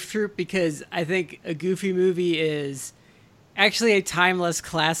was Goof Troop, because I think a Goofy movie is actually a timeless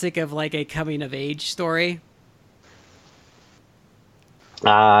classic of like a coming of age story.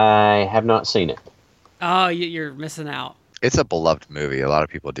 I have not seen it. Oh, you're missing out. It's a beloved movie. A lot of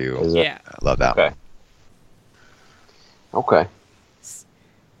people do Is it? Yeah. love that Okay. Okay.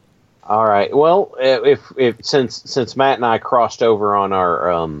 All right. Well, if since Matt and I crossed over on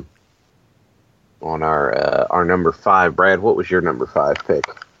our number 5, Brad, what was your number 5 pick?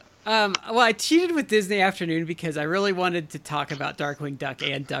 Well, I cheated with Disney Afternoon because I really wanted to talk about Darkwing Duck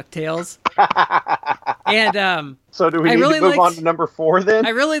and DuckTales. And So do we I need really to move on liked- to number 4 then? I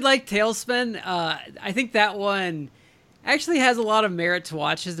really like Tailspin. I think that one actually has a lot of merit to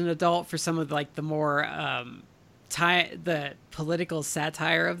watch as an adult for some of like the more the political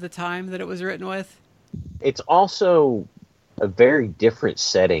satire of the time that it was written with. It's also a very different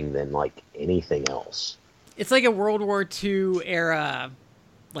setting than like anything else. It's like a World War II era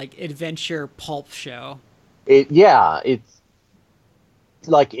like adventure pulp show. It's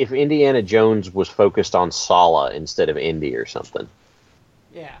like if Indiana Jones was focused on Sala instead of Indy or something.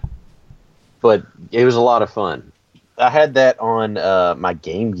 Yeah. But it was a lot of fun. I had that on my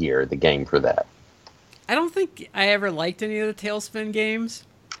Game Gear, the game for that. I don't think I ever liked any of the Tailspin games.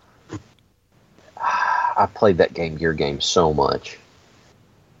 I played that Game Gear game so much.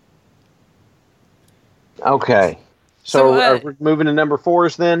 Okay. So are we moving to number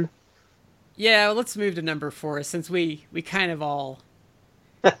 4s then? Yeah, well, let's move to number 4 since we kind of all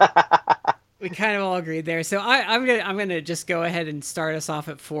agreed there. So I'm gonna just go ahead and start us off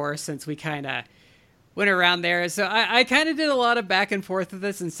at 4 since we kind of went around there. So I kind of did a lot of back and forth with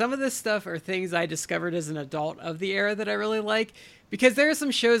this, and some of this stuff are things I discovered as an adult of the era that I really like, because there are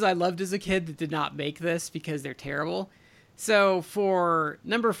some shows I loved as a kid that did not make this because they're terrible. So for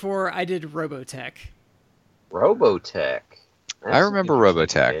number 4, I did Robotech. Robotech. I remember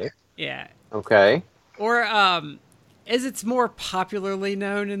Robotech. Yeah. Okay. Or as it's more popularly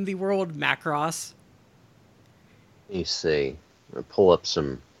known in the world, Macross. Let me see. I'll pull up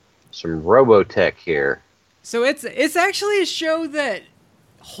some Robotech here. So it's actually a show that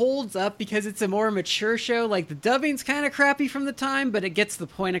holds up because it's a more mature show. Like the dubbing's kind of crappy from the time, but it gets the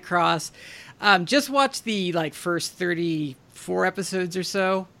point across. Just watch the like first 34 episodes or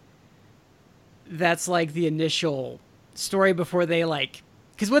so. That's like the initial story before they like,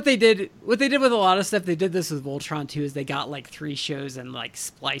 because what they did with a lot of stuff, they did this with Voltron too, is they got like 3 shows and like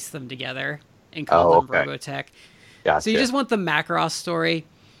spliced them together and called them Robotech. Gotcha. So you just want the Macross story.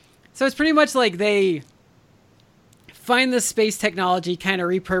 So it's pretty much like they find this space technology, kind of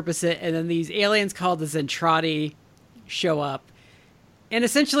repurpose it, and then these aliens called the Zentradi show up and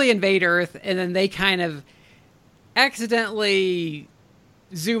essentially invade Earth, and then they kind of accidentally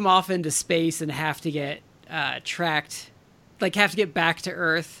zoom off into space and have to get tracked, like have to get back to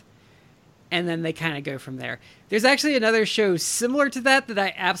Earth. and then they kind of go from there. There's actually another show similar to that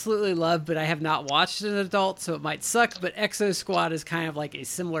I absolutely love, but I have not watched as an adult, so it might suck, but Exo Squad is kind of like a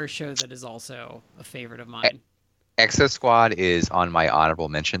similar show that is also a favorite of mine. Exo Squad is on my honorable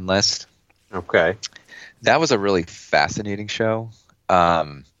mention list. Okay. That was a really fascinating show.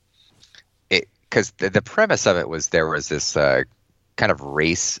 Because the premise of it was there was this kind of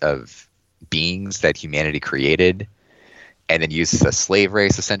race of beings that humanity created and then used as a slave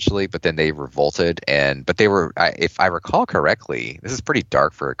race essentially, but then they revolted but they were, if I recall correctly, this is pretty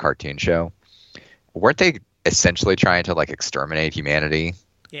dark for a cartoon show. Weren't they essentially trying to like exterminate humanity?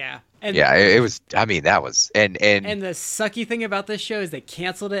 Yeah. It was, I mean, that was, and the sucky thing about this show is they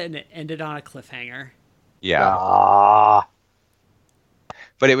canceled it and it ended on a cliffhanger. Yeah.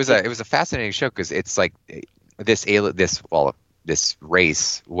 But it was a fascinating show because it's like this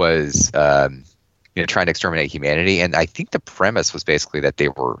race was trying to exterminate humanity, and I think the premise was basically that they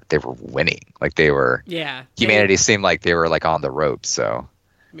were winning, like humanity seemed like they were like on the ropes. So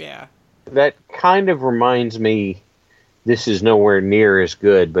yeah, that kind of reminds me. This is nowhere near as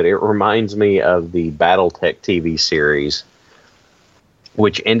good, but it reminds me of the BattleTech TV series,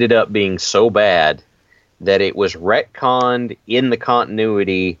 which ended up being so bad that it was retconned in the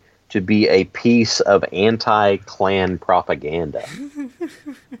continuity to be a piece of anti-Klan propaganda.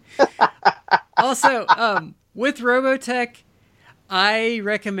 Also, with Robotech, I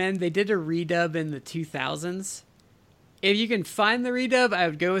recommend they did a redub in the 2000s. If you can find the redub, I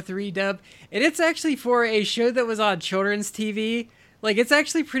would go with the redub. And it's actually for a show that was on children's TV. Like, it's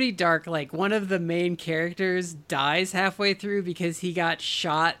actually pretty dark. Like, one of the main characters dies halfway through because he got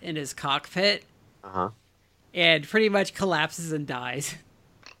shot in his cockpit. Uh-huh. And pretty much collapses and dies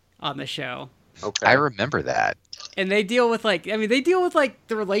on the show. Okay. I remember that. And they deal with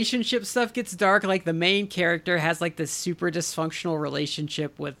the relationship stuff gets dark. Like, the main character has like this super dysfunctional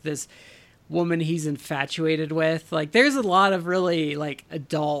relationship with this woman he's infatuated with. Like, there's a lot of really like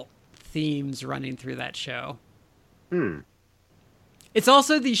adult themes running through that show. It's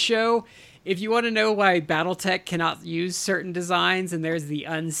also the show, if you want to know why BattleTech cannot use certain designs and there's the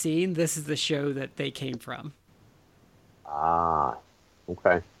unseen, this is the show that they came from. Ah,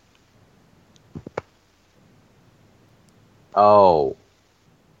 okay. Oh,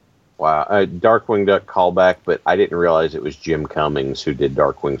 wow. Darkwing Duck callback, but I didn't realize it was Jim Cummings who did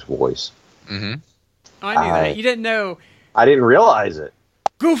Darkwing's voice. Mm-hmm. Oh, I knew that. You didn't know. I didn't realize it.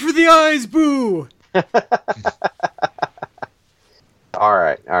 Go for the eyes, boo! All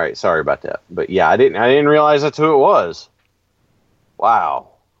right. Sorry about that. But yeah, I didn't realize that's who it was. Wow.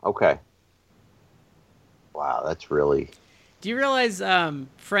 Okay. Wow, that's really... Do you realize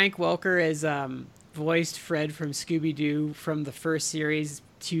Frank Welker has voiced Fred from Scooby-Doo from the first series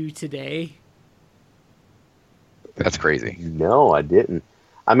to today? That's crazy. No, I didn't.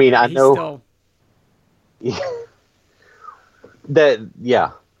 I mean, I know... Yeah.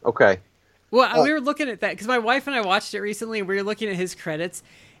 Okay. Well, we were looking at that because my wife and I watched it recently, and we were looking at his credits,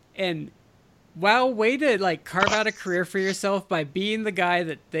 and wow, way to like carve out a career for yourself by being the guy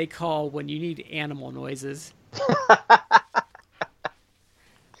that they call when you need animal noises.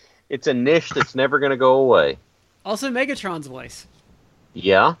 It's a niche that's never going to go away. Also, Megatron's voice.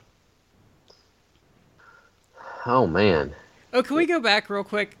 Yeah. Oh man. Oh, can we go back real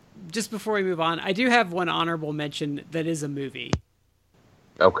quick just before we move on? I do have one honorable mention that is a movie.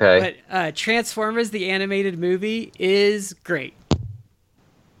 Okay. But Transformers, the animated movie, is great.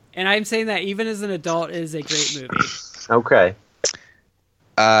 And I'm saying that even as an adult, it is a great movie. Okay.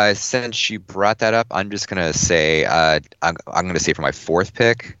 Since you brought that up, I'm just gonna say I'm gonna say for my fourth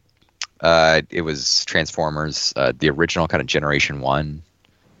pick, it was Transformers, the original kind of Generation 1.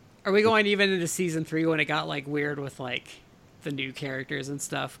 Are we going even into season 3 when it got like weird with like the new characters and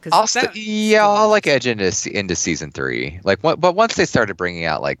stuff? I'll like edge into season 3. But once they started bringing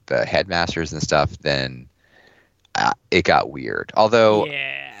out like the headmasters and stuff, then it got weird. Although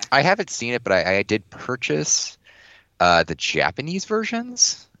I haven't seen it, but I did purchase the Japanese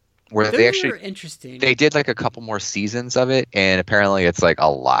versions where those they actually were interesting. They did like a couple more seasons of it, and apparently it's like a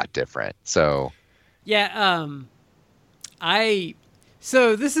lot different. So yeah,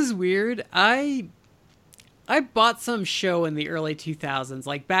 so this is weird. I bought some show in the early 2000s,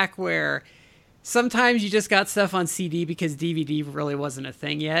 like back where sometimes you just got stuff on CD because DVD really wasn't a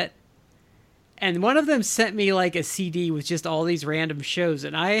thing yet. And one of them sent me like a CD with just all these random shows,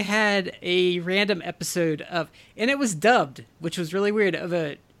 and I had a random episode and it was dubbed, which was really weird, of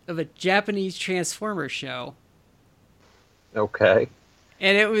a Japanese Transformers show. Okay.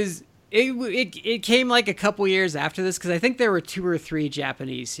 And it came like a couple years after this because I think there were 2 or 3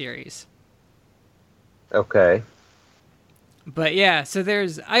 Japanese series. Okay. But yeah, so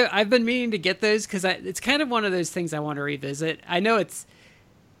I've been meaning to get those because it's kind of one of those things I want to revisit. I know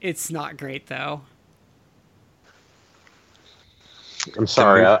it's not great though. I'm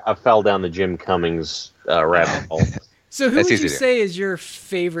sorry, I fell down the Jim Cummings rabbit hole. So who would you say is your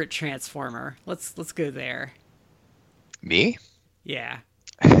favorite Transformer? Let's go there. Me? Yeah.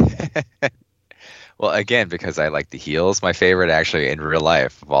 Well, again, because I like the heels, my favorite actually in real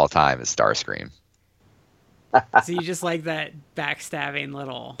life of all time is Starscream. So you just like that backstabbing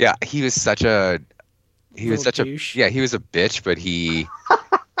little... Yeah, he was such a douche. Yeah, he was a bitch, but he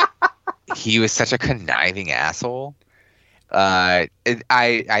was such a conniving asshole.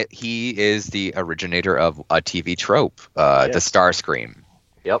 He is the originator of a TV trope, the Starscream.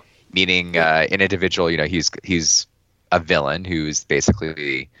 Yep. Meaning an individual, he's a villain who's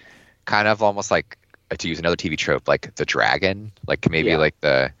basically kind of almost like, to use another TV trope, like the dragon, like maybe like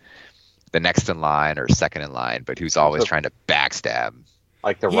the next in line or second in line, but who's always trying to backstab.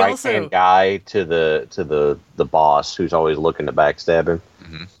 Like the right-hand guy to the boss who's always looking to backstab him.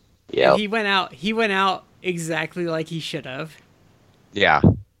 Mm-hmm. Yeah. He went out exactly like he should have. Yeah.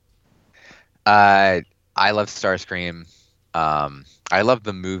 I love Starscream. I love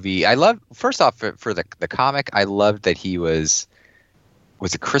the movie. First off, for the comic, I loved that he was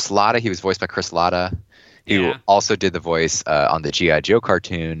it Chris Latta? He was voiced by Chris Latta, who also did the voice on the G.I. Joe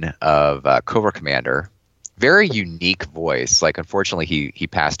cartoon of Cobra Commander. Very unique voice. Like, unfortunately, he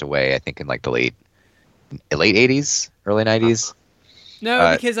passed away, I think, in like the late 80s, early 90s.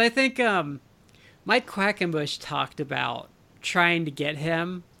 No, because I think Mike Quackenbush talked about trying to get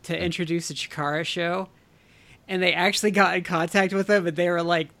him to introduce the Chikara show, and they actually got in contact with him, and they were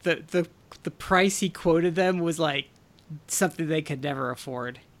like, the price he quoted them was like something they could never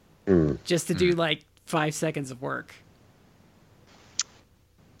afford, just to do like 5 seconds of work.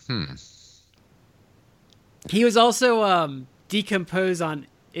 He was also decomposed on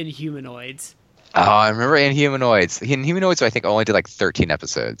Inhumanoids. Oh, I remember Inhumanoids. Inhumanoids, I think, only did like 13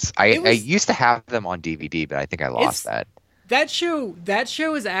 episodes. I used to have them on DVD, but I think I lost that. That show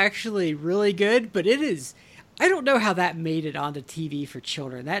is actually really good, but it is... I don't know how that made it onto TV for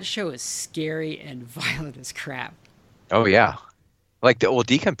children. That show is scary and violent as crap. Oh, yeah. Like,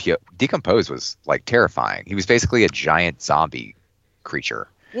 Decompose was, like, terrifying. He was basically a giant zombie creature.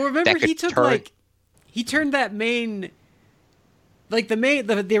 Well, remember, he turned that main... Like,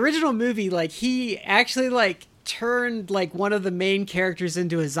 the original movie, like, he actually, like, turned, like, one of the main characters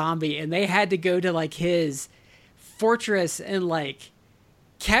into a zombie, and they had to go to, like, his fortress and, like,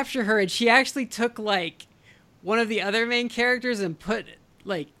 capture her, and she actually took, like, one of the other main characters and put,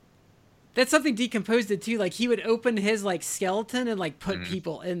 like... That's something Decomposed did, too. Like, he would open his, like, skeleton and, like, put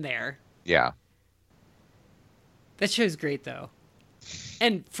people in there. Yeah. That show's great, though.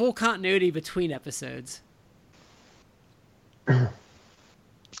 And full continuity between episodes.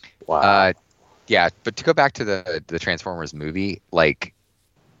 Wow. Yeah, but to go back to the Transformers movie, like,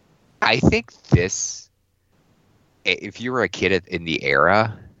 I think this, if you were a kid in the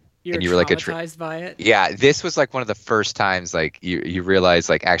era, and you were like traumatized by it. Yeah, this was like one of the first times like you realize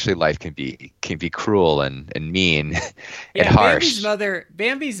like actually life can be cruel and mean and harsh.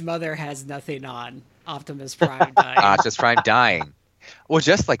 Bambi's mother has nothing on Optimus Prime dying. Optimus Prime dying. Well,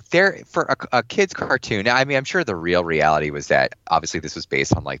 just like for a kid's cartoon. I mean, I'm sure the real reality was that obviously this was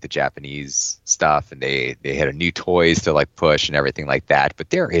based on like the Japanese stuff, and they had new toys to like push and everything like that. But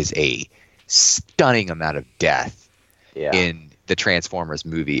there is a stunning amount of death in the Transformers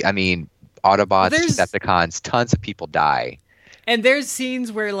movie. I mean, Autobots, Decepticons, tons of people die. And there's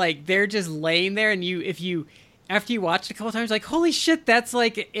scenes where like they're just laying there, and after you watch it a couple times, like, holy shit, that's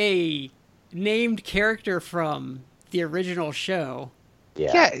like a named character from the original show.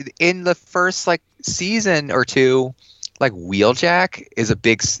 Yeah, in the first like season or two, like Wheeljack is a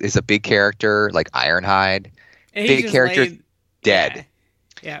big character, like Ironhide. And big character dead.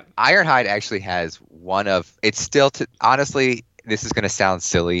 Yeah. Ironhide actually has honestly, this is going to sound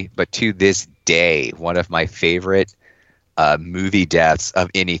silly, but to this day, one of my favorite movie deaths of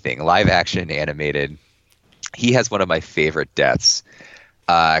anything, live action, animated. He has one of my favorite deaths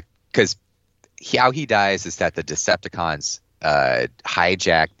because how he dies is that the Decepticons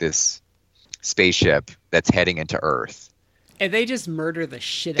hijack this spaceship that's heading into Earth. And they just murder the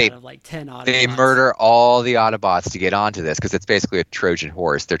shit out of like 10 Autobots. They murder all the Autobots to get onto this because it's basically a Trojan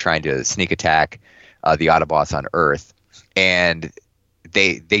horse. They're trying to sneak attack the Autobots on Earth. And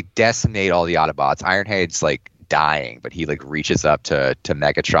they decimate all the Autobots. Ironhide's like dying, but he like reaches up to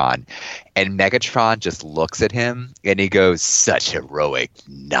Megatron, and Megatron just looks at him and he goes, "Such heroic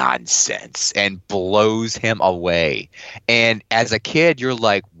nonsense," and blows him away. And as a kid, you're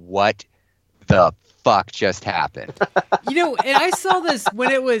like, what the fuck just happened? And I saw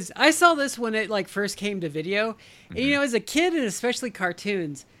this when it like first came to video. And, as a kid and especially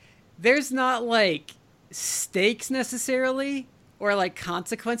cartoons, there's not like stakes necessarily or like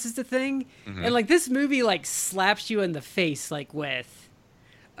consequences to thing. And like this movie like slaps you in the face like with,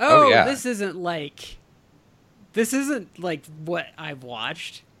 yeah. this isn't like what I've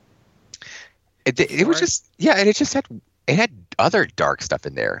watched. It was just, and it had other dark stuff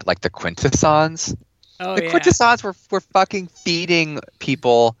in there, like the Quintessons. Oh, the Quintessons were fucking feeding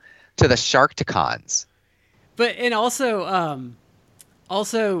people to the Sharkticons. But and also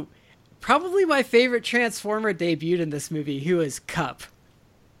probably my favorite Transformer debuted in this movie, who is Cup.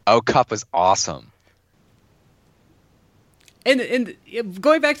 Oh, Cup was awesome. And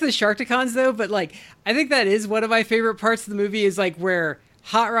going back to the Sharkticons though, but like I think that is one of my favorite parts of the movie is like where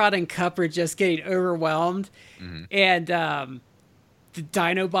Hot Rod and Cup are just getting overwhelmed, and the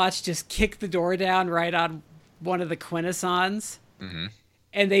Dinobots just kick the door down right on one of the Quintessons,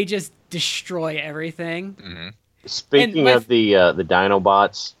 and they just destroy everything. Speaking of the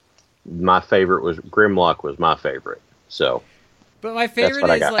Dinobots, my favorite was Grimlock. Was my favorite. So, but my favorite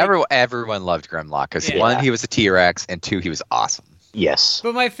is like everyone loved Grimlock because one, he was a T-Rex, and two, he was awesome. Yes.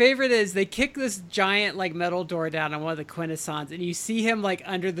 But my favorite is they kick this giant like metal door down on one of the Quintessons, and you see him like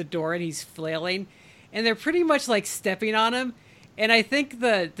under the door and he's flailing, and they're pretty much like stepping on him. And I think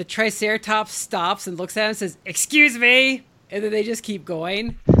the Triceratops stops and looks at him and says, "Excuse me," and then they just keep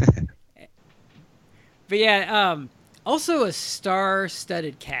going. But yeah, also a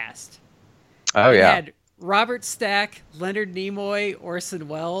star-studded cast. Oh, It had Robert Stack, Leonard Nimoy, Orson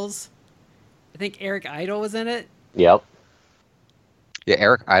Welles. I think Eric Idle was in it. Yep. Yeah,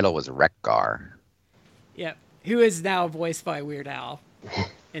 Eric Idle was Wreck-Gar. Yep. Who is now voiced by Weird Al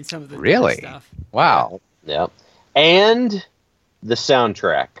in some of the really stuff. Wow. Yep. And the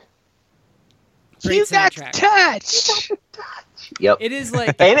soundtrack. Great soundtrack. Touch. Yep. It is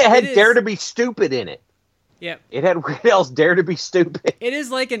like, and it had Dare to Be Stupid in it. Yep. It had Weird Al's Dare to Be Stupid. It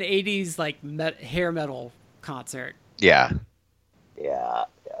is like an 80s like hair metal concert. Yeah. Yeah.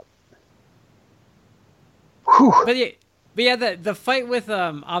 But yeah, the fight with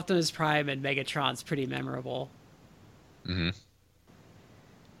Optimus Prime and Megatron's pretty memorable.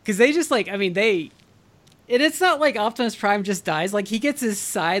 Because they just like, I mean, and it's not like Optimus Prime just dies. Like he gets his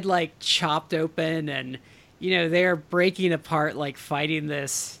side like chopped open, and they're breaking apart, like fighting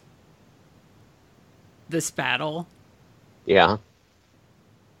this battle. Yeah.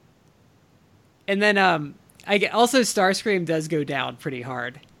 And then also Starscream does go down pretty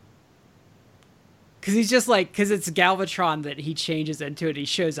hard. Because he's just like, because it's Galvatron that he changes into it. He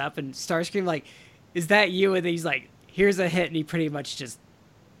shows up and Starscream like, "Is that you?" And then he's like, "Here's a hit," and he pretty much just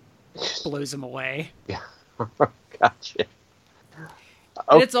blows him away. Yeah. Gotcha.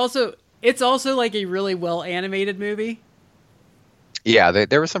 And it's also like a really well animated movie. Yeah,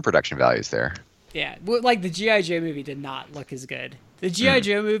 there were some production values there. Yeah, like the G.I. Joe movie did not look as good. The G.I.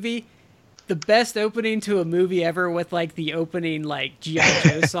 Joe movie, the best opening to a movie ever with like the opening like G.I.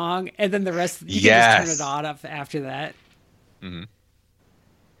 Joe song, and then the rest you can just turn it on up after that.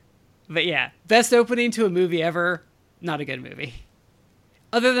 But yeah, best opening to a movie ever, not a good movie.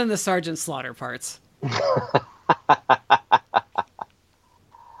 Other than the Sergeant Slaughter parts.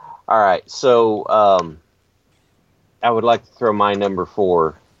 All right, so I would like to throw my number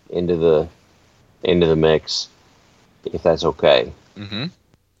 4 into the mix, if that's okay.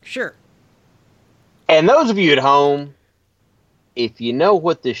 Sure. And those of you at home, if you know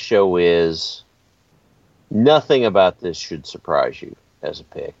what this show is, nothing about this should surprise you as a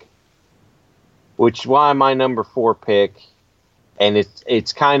pick. Which is why my number 4 pick, and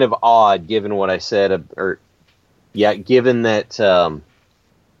it's kind of odd given what I said,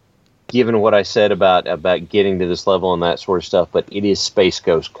 given what I said about getting to this level and that sort of stuff, but it is Space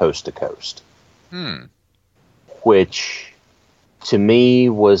Ghost Coast to Coast. Which, to me,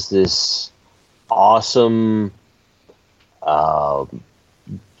 was this awesome,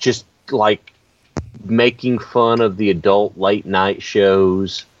 just like making fun of the adult late night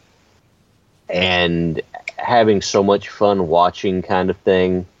shows and having so much fun watching kind of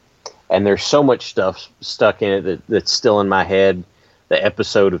thing. And there's so much stuff stuck in it that's still in my head. The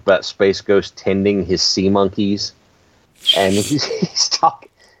episode about Space Ghost tending his sea monkeys. And he's talking.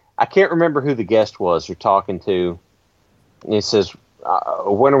 I can't remember who the guest was they're talking to. And he says,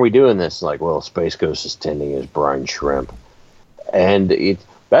 "When are we doing this?" Like, well, Space Ghost is tending his brine shrimp. And it's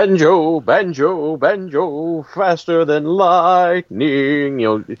banjo, banjo, banjo, faster than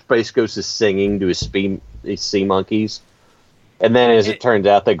lightning. Space Ghost is singing to his sea monkeys. And then, as it turns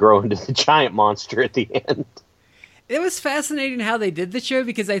out, they grow into the giant monster at the end. It was fascinating how they did the show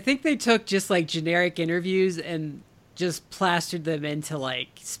because I think they took just like generic interviews and just plastered them into like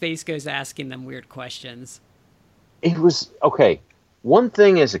Space Ghost asking them weird questions. It was okay. One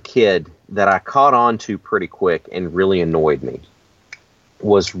thing as a kid that I caught on to pretty quick and really annoyed me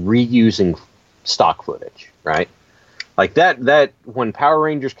was reusing stock footage, right? Like that when Power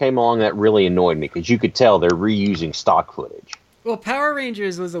Rangers came along, that really annoyed me because you could tell they're reusing stock footage. Well, Power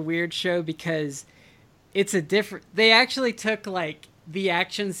Rangers was a weird show because it's a different... They actually took, like, the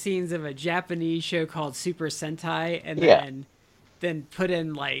action scenes of a Japanese show called Super Sentai and then put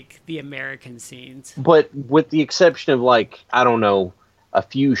in, like, the American scenes. But with the exception of, like, I don't know, a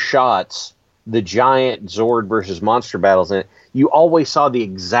few shots, the giant Zord versus monster battles in it, you always saw the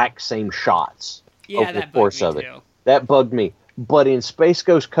exact same shots over the course of it. That bugged me. But in Space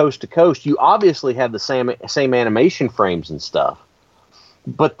Ghost Coast to Coast, you obviously have the same animation frames and stuff.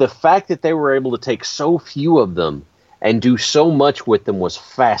 But the fact that they were able to take so few of them and do so much with them was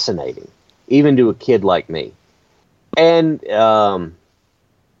fascinating, even to a kid like me. And,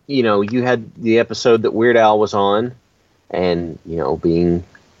 you know, you had the episode that Weird Al was on, and, you know,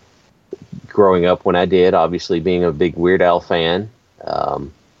 growing up when I did, obviously being a big Weird Al fan,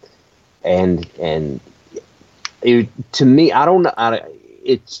 and it, to me, I don't know,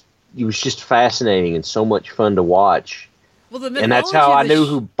 it was just fascinating and so much fun to watch. Well, and that's how I knew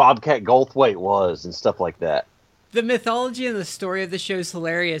who Bobcat Goldthwait was and stuff like that. The mythology and the story of the show is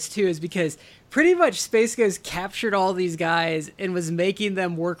hilarious, too, is because pretty much Space Ghost captured all these guys and was making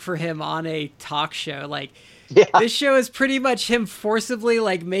them work for him on a talk show. Like, this show is pretty much him forcibly,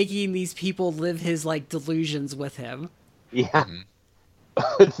 like, making these people live his, like, delusions with him. Yeah.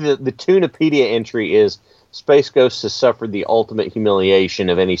 The Tunipedia entry is, Space Ghost has suffered the ultimate humiliation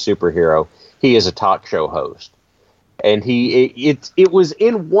of any superhero. He is a talk show host. And it was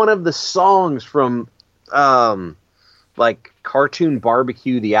in one of the songs from, like, Cartoon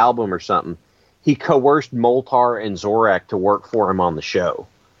Barbecue, the album or something. He coerced Moltar and Zorak to work for him on the show.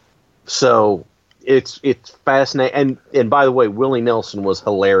 So it's fascinating. And by the way, Willie Nelson was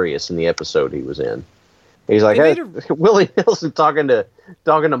hilarious in the episode he was in. He's like, hey, Willie Nelson talking to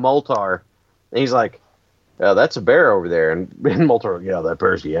Moltar, and he's like, oh, that's a bear over there. And Moltar, yeah, that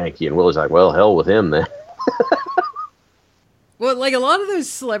bear's a Yankee. And Willie's like, well, hell with him then. Well, like, a lot of those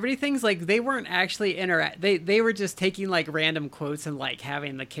celebrity things, like, they weren't actually they were just taking, like, random quotes and, like,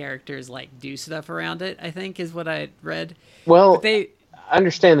 having the characters, like, do stuff around it, I think, is what I read. Well, I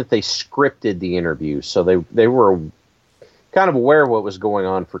understand that they scripted the interview, so they were kind of aware of what was going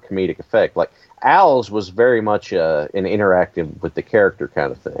on for comedic effect. Like, Al's was very much an interactive with the character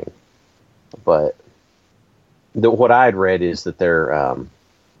kind of thing. But what I'd read is that they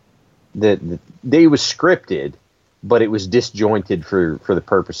was scripted, but it was disjointed for the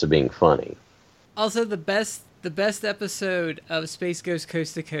purpose of being funny. Also, the best episode of Space Ghost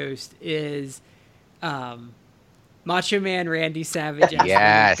Coast to Coast is Macho Man Randy Savage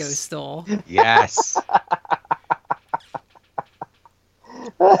as Ghost Stole. Yes.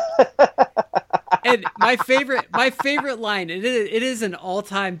 And my favorite line, it is an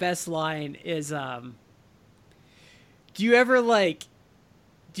all-time best line, is do you ever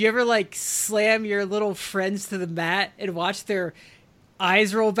slam your little friends to the mat and watch their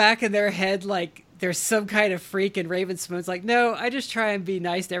eyes roll back in their head like there's some kind of freak? And Raven Simone's like, no, I just try and be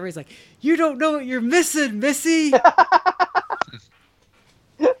nice to everybody's like, you don't know what you're missing, Missy.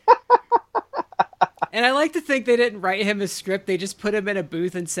 And I like to think they didn't write him a script. They just put him in a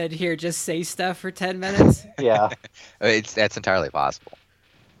booth and said, here, just say stuff for 10 minutes. Yeah. That's entirely possible.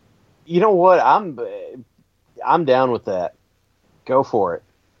 You know what? I'm down with that. Go for it.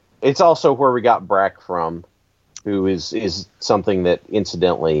 It's also where we got Brack from, who is something that,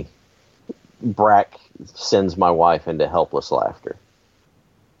 incidentally, Brack sends my wife into helpless laughter.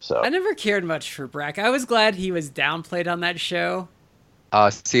 So I never cared much for Brack. I was glad he was downplayed on that show.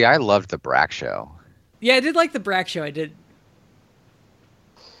 See, I loved the Brack show. Yeah, I did like the Brack show. I did.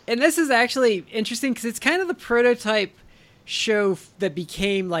 And this is actually interesting because it's kind of the prototype show that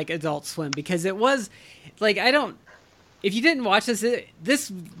became like Adult Swim, because it was like, if you didn't watch this,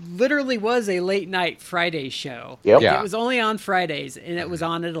 this literally was a late night Friday show. Yep. Yeah. It was only on Fridays, and it was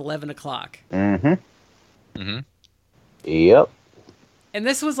on at 11 o'clock. Mm-hmm. Mm-hmm. Yep. And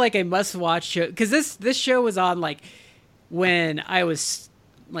this was like a must-watch show, because this show was on like when I was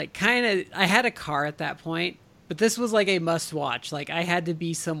like I had a car at that point, but this was like a must-watch. Like, I had to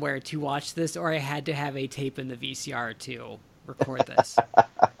be somewhere to watch this, or I had to have a tape in the VCR to record this.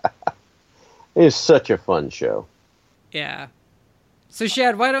 It is such a fun show. Yeah. So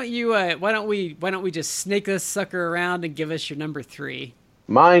Shad, why don't we just snake this sucker around and give us your number 3?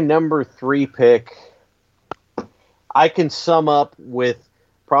 My number 3 pick, I can sum up with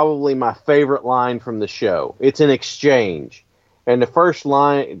probably my favorite line from the show. It's an exchange. And the first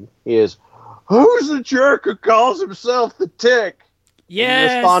line is, "Who's the jerk who calls himself the Tick?" Yes.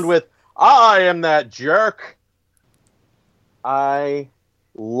 And you respond with, "I am that jerk." I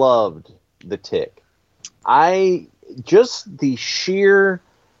loved the Tick. Just the sheer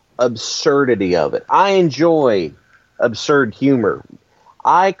absurdity of it. I enjoy absurd humor.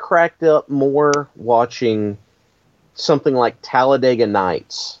 I cracked up more watching something like Talladega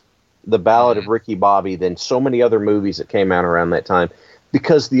Nights, The Ballad of Ricky Bobby, than so many other movies that came out around that time,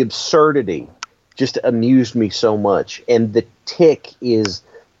 because the absurdity just amused me so much. And the Tick is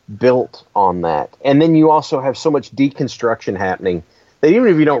built on that. And then you also have so much deconstruction happening that even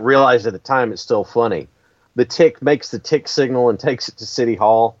if you don't realize at the time, it's still funny. The Tick makes the tick signal and takes it to City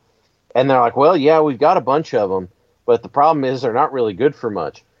Hall. And they're like, well, yeah, we've got a bunch of them, but the problem is they're not really good for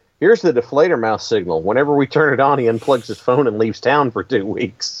much. Here's the deflator mouse signal. Whenever we turn it on, he unplugs his phone and leaves town for 2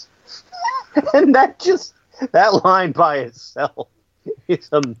 weeks. And that line by itself is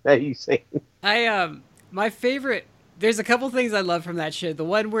amazing. My favorite, there's a couple things I love from that show. The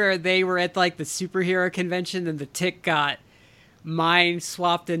one where they were at like the superhero convention and the Tick got mind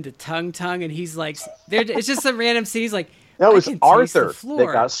swapped into Tung, and he's like, it's just some random scene. He's like, that was Arthur that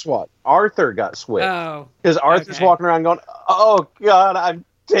got swapped. Arthur got switched. Oh. Because Arthur's walking around going, "Oh, God, I'm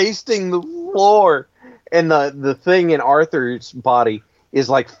tasting the floor." And the thing in Arthur's body is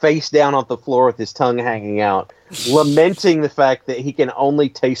like face down on the floor with his tongue hanging out, lamenting the fact that he can only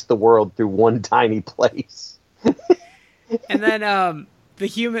taste the world through one tiny place. And then the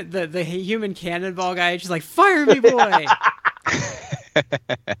human cannonball guy is just like, "Fire me, boy."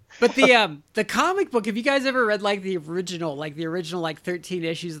 But the comic book, have you guys ever read like the original like 13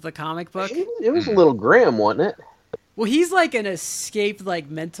 issues of the comic book? It was a little grim, wasn't it? Well, he's like an escaped like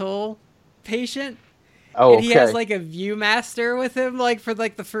mental patient. Oh, and he has like a Viewmaster with him like for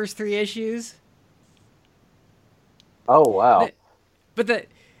like the first 3 issues. Oh, wow. But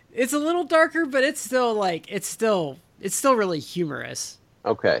it's a little darker, but it's still really humorous.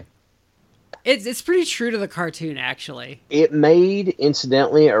 Okay. It's pretty true to the cartoon, actually. It made,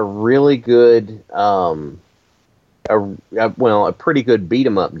 incidentally, a really good, a pretty good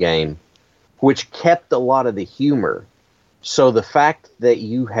beat-em-up game, which kept a lot of the humor. So the fact that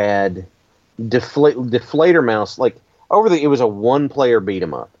you had Deflator Mouse, like it was a one-player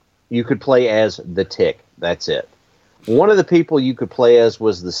beat-em-up. You could play as the Tick. That's it. One of the people you could play as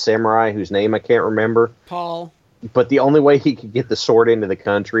was the samurai, whose name I can't remember. Paul. But the only way he could get the sword into the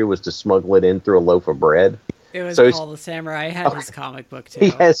country was to smuggle it in through a loaf of bread. It was Paul the Samurai. I had his comic book, too.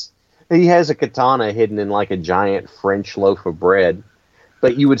 He has a katana hidden in like a giant French loaf of bread.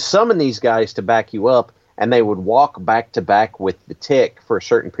 But you would summon these guys to back you up, and they would walk back to back with the Tick for a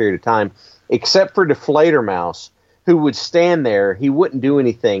certain period of time, except for Deflator Mouse, who would stand there. He wouldn't do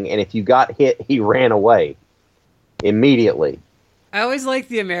anything, and if you got hit, he ran away immediately. I always liked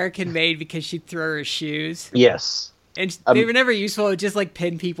the American Maid because she'd throw her shoes. Yes. And they were never useful. It would just like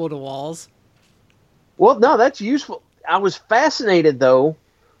pin people to walls. Well, no, that's useful. I was fascinated, though,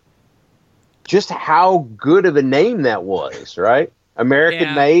 just how good of a name that was, right?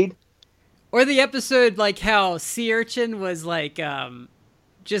 American Maid. Or the episode, like how Sea Urchin was like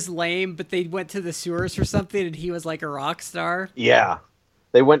just lame, but they went to the sewers for something and he was like a rock star. Yeah.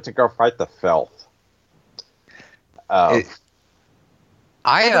 They went to go fight the Felth. The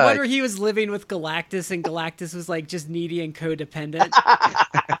one where he was living with Galactus, and Galactus was like just needy and codependent.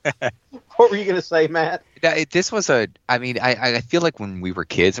 What were you going to say, Matt? This was I feel like when we were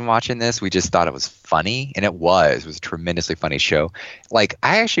kids and watching this, we just thought it was funny, and it was a tremendously funny show. Like,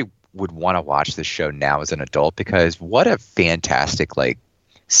 I actually would want to watch this show now as an adult, because what a fantastic like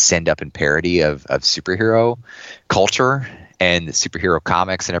send up and parody of superhero culture and superhero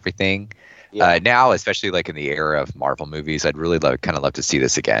comics and everything. Yeah. Now, especially like in the era of Marvel movies, I'd really love to see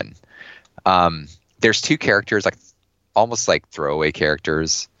this again. There's 2 characters, like almost like throwaway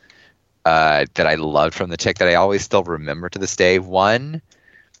characters, that I loved from the Tick that I always still remember to this day. One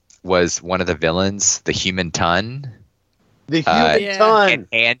was one of the villains, the Human Ton. The Human Ton. And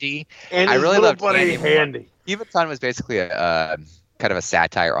Handy. And I really loved Handy. Human Ton was basically a kind of a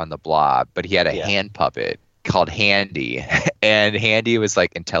satire on the Blob, but he had a hand puppet called Handy, and Handy was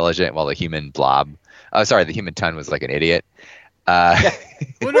like intelligent while the Human Ton was like an idiot. Well,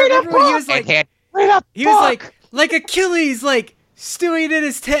 remember when he was like, he was like Achilles, like stewing in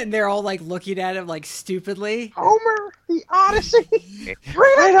his tent, and they're all like looking at him like stupidly. Homer, the Odyssey,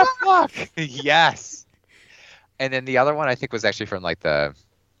 right up fuck. Yes. And then the other one I think was actually from like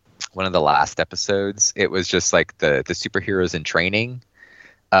one of the last episodes. It was just like the superheroes in training.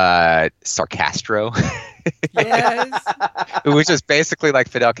 Sarcastro. Yes. Which was basically like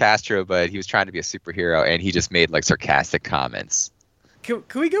Fidel Castro, but he was trying to be a superhero, and he just made like sarcastic comments. Can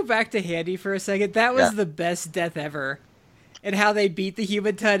we go back to Handy for a second? That was Yeah. the best death ever. And how they beat the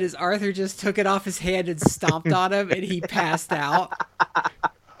human ton is Arthur just took it off his hand and stomped on him, and he passed out.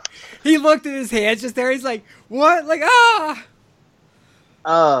 He looked at his hands just there. He's like, "What?" Like, ah.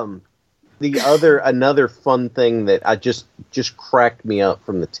 Another fun thing that I just cracked me up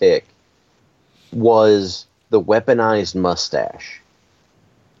from the Tick was the weaponized mustache.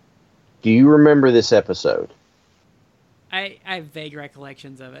 Do you remember this episode? I have vague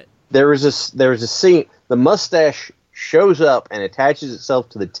recollections of it. There was a scene. The mustache shows up and attaches itself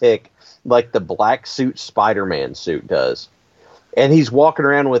to the Tick like the black suit Spider-Man suit does, and he's walking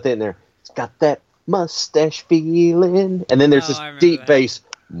around with it. And it's got that mustache feeling. And then there's this deep bass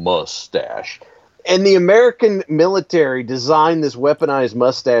mustache. And the American military designed this weaponized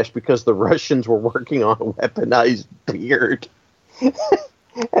mustache because the Russians were working on a weaponized beard.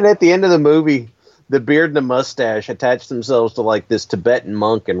 And at the end of the movie, the beard and the mustache attach themselves to like this Tibetan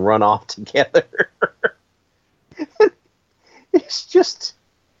monk and run off together. It's just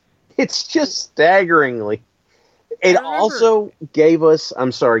staggeringly. It also gave us,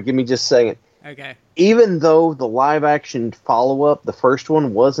 I'm sorry, give me just a second. Okay. Even though the live action follow-up, the first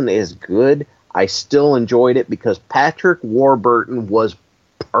one wasn't as good, I still enjoyed it because Patrick Warburton was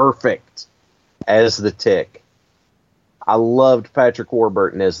perfect as the Tick. I loved Patrick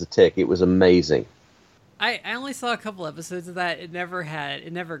Warburton as the Tick. It was amazing. I only saw a couple episodes of that. It never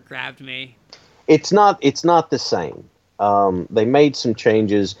grabbed me. It's not the same. They made some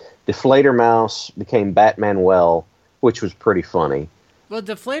changes. Deflator Mouse became Batman which was pretty funny. Well,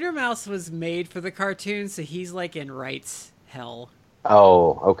 Deflator Mouse was made for the cartoon, so he's like in rights hell.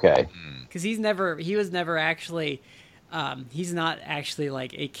 Oh, okay. Because he's not actually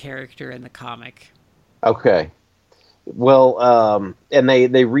like a character in the comic. Okay. Well, and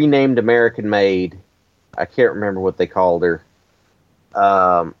they renamed American Maid. I can't remember what they called her.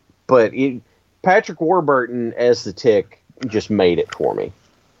 But Patrick Warburton as the Tick just made it for me.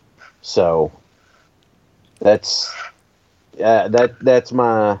 So that's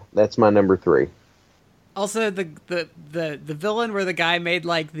my number 3. Also, the villain where the guy made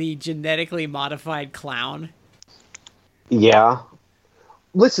like the genetically modified clown. Yeah.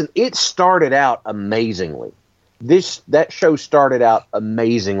 Listen, it started out amazingly. That show started out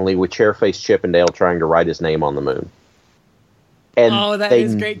amazingly with Chairface Chippendale trying to write his name on the moon. And that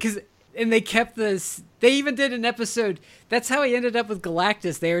is great and they kept this. They even did an episode. That's how he ended up with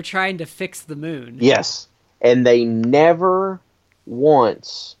Galactus. They were trying to fix the moon. Yes, and they never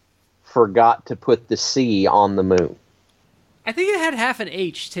once forgot to put the C on the moon. I think it had half an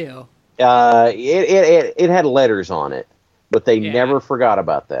H too. It had letters on it, but they never forgot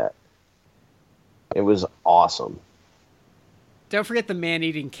about that. It was awesome. Don't forget the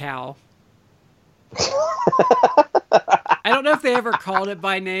man-eating cow. I don't know if they ever called it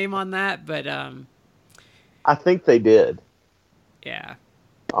by name on that, but I think they did. Yeah.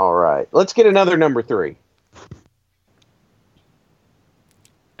 All right. Let's get another number 3.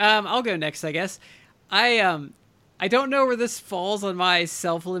 I'll go next, I guess. I don't know where this falls on my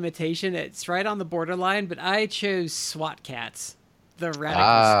self-limitation. It's right on the borderline, but I chose SWAT Cats. The Radical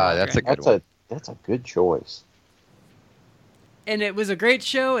Squadron. That's a good one. That's a good choice. And it was a great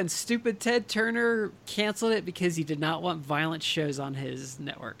show, and stupid Ted Turner canceled it because he did not want violent shows on his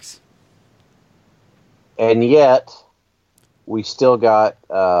networks. And yet, we still got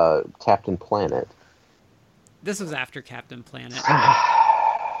Captain Planet. This was after Captain Planet.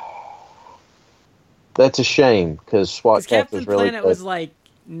 That's a shame, because SWAT Cats was really Planet was like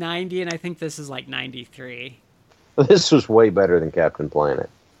 90, and I think this is like 93. This was way better than Captain Planet.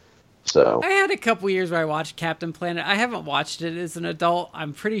 So I had a couple years where I watched Captain Planet. I haven't watched it as an adult.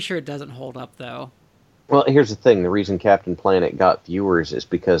 I'm pretty sure it doesn't hold up, though. Well, here's the thing. The reason Captain Planet got viewers is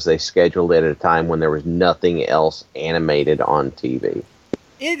because they scheduled it at a time when there was nothing else animated on TV.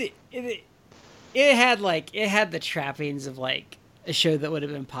 It had the trappings of like a show that would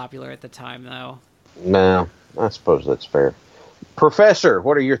have been popular at the time, though. No, I suppose that's fair. Professor,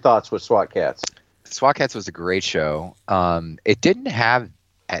 what are your thoughts with SWAT Cats? SWAT Cats was a great show. It didn't have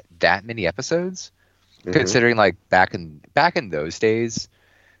that many episodes, considering like back in those days,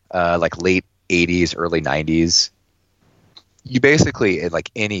 like late 80s, early 90s, you basically, like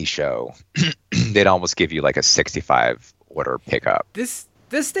any show, they'd almost give you like a 65 order pickup. This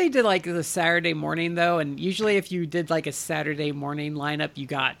they did like the Saturday morning though, and usually if you did like a Saturday morning lineup, you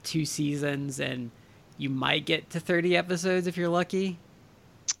got 2 seasons and you might get to 30 episodes if you're lucky.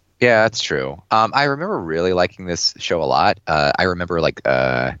 Yeah, that's true. I remember really liking this show a lot. I remember like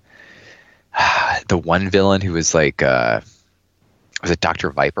the one villain who was like, was it Dr.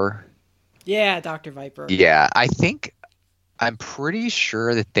 Viper? Yeah, Dr. Viper. Yeah, I'm pretty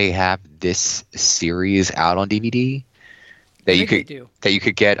sure that they have this series out on DVD that you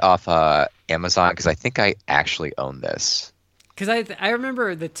could get off Amazon, because I think I actually own this. Because I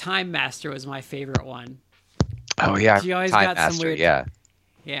remember the Time Master was my favorite one. Oh yeah, She always Time got some Master, weird. yeah.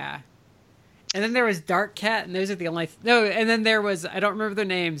 Yeah. And then there was Dark Cat, and those are the only. No, and then there was, I don't remember their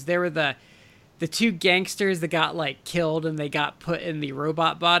names. There were the two gangsters that got like killed, and they got put in the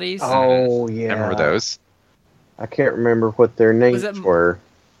robot bodies. Oh yeah, I remember those. I can't remember what their names were.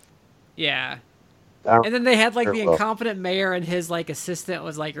 Yeah. And then they had like the incompetent mayor, and his like assistant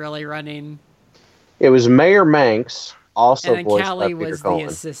was like really running. It was Mayor Manx, also and voiced Callie by Peter was Cullen.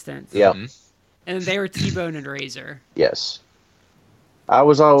 the assistant. Yep. Mm-hmm. And then they were T-Bone and Razor. Yes. I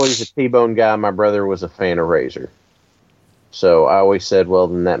was always a T-Bone guy. My brother was a fan of Razor. So I always said, well,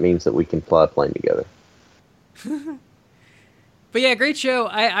 then that means that we can fly a plane together. But yeah, great show.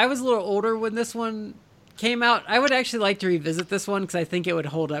 I was a little older when this one came out. I would actually like to revisit this one because I think it would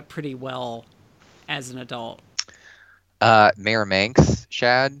hold up pretty well as an adult. Mayor Manx,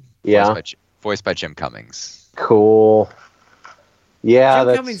 Shad? Yeah. Voiced by Jim Cummings. Cool. Yeah,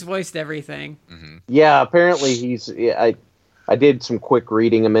 Jim Cummings voiced everything. Mm-hmm. Yeah, apparently he's... Yeah, I did some quick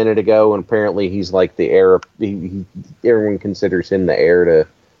reading a minute ago, and apparently he's like the heir. Everyone considers him the heir to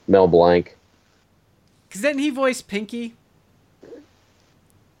Mel Blanc. Because didn't he voice Pinky?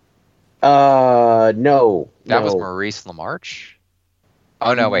 No. That was Maurice LaMarche?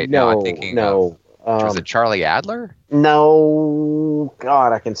 Oh, no, wait. No, I'm thinking was it Charlie Adler? No.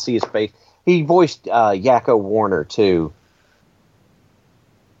 God, I can see his face. He voiced Yakko Warner, too.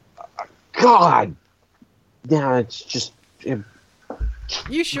 God. Yeah, it's just...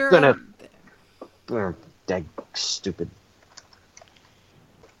 You sure? Stupid.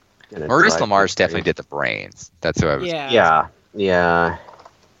 Maurice LaMarche definitely did the brains. That's who I was. Yeah.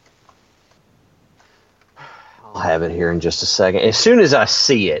 I'll have it here in just a second. As soon as I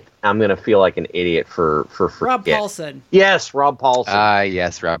see it, I'm gonna feel like an idiot for Rob Paulson. Yes, Rob Paulson.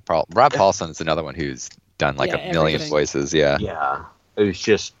 Yes, Rob Paulson's another one who's done like a million voices. Yeah. Yeah. It was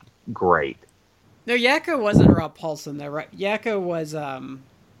just great. No, Yakko wasn't Rob Paulson though, right? Yakko was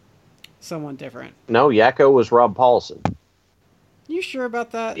someone different. No, Yakko was Rob Paulson. You sure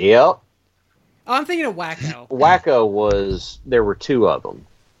about that? Yep. Oh, I'm thinking of Wacko. Wacko was... There were two of them.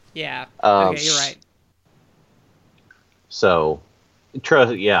 Yeah. Okay, you're right. So,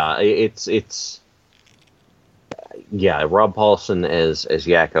 trust. Yeah, it's. Yeah, Rob Paulson as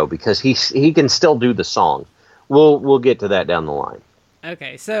Yakko, because he can still do the song. We'll get to that down the line.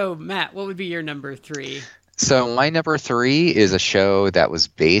 Okay, so Matt, what would be your number 3? So my number 3 is a show that was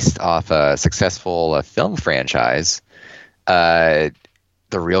based off a successful film franchise, The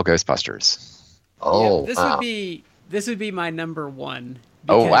Real Ghostbusters. Oh, yeah, this would be my number 1.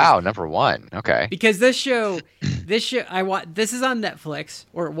 Oh wow, number 1. Okay. Because this show this is on Netflix,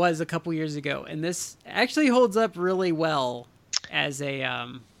 or it was a couple years ago, and this actually holds up really well as a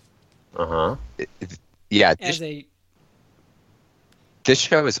Yeah. This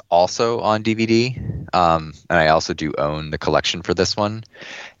show is also on DVD, and I also do own the collection for this one.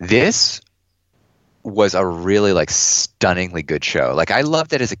 This was a really like stunningly good show. Like I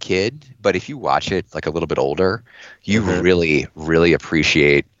loved it as a kid, but if you watch it like a little bit older, you really, really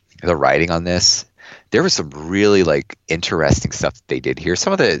appreciate the writing on this. There was some really like interesting stuff that they did here.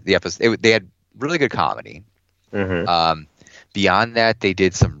 Some of the episodes, they had really good comedy. Beyond that, they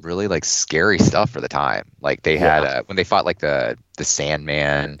did some really like scary stuff for the time. Like they had when they fought like the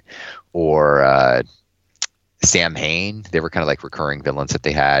Sandman or Sam Hain, they were kind of like recurring villains that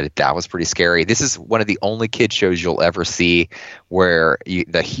they had. That was pretty scary. This is one of the only kid shows you'll ever see where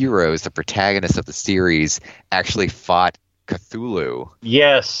the heroes, the protagonists of the series, actually fought Cthulhu.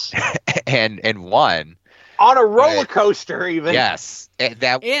 Yes, and won on a roller coaster. Even yes,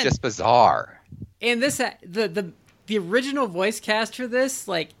 that was just bizarre. And this the original voice cast for this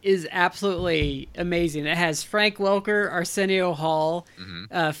is absolutely amazing. It has Frank Welker, Arsenio Hall,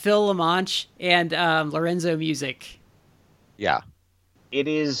 Phil LaManche, and Lorenzo Music. Yeah. It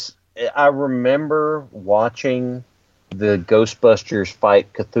is. I remember watching the Ghostbusters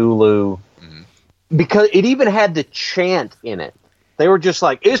fight Cthulhu because it even had the chant in it. They were just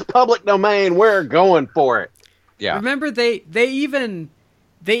like, "It's public domain. We're going for it." Yeah. Remember they even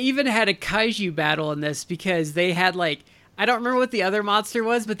had a kaiju battle in this because they had I don't remember what the other monster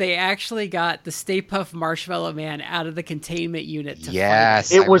was, but they actually got the Stay Puft Marshmallow Man out of the containment unit to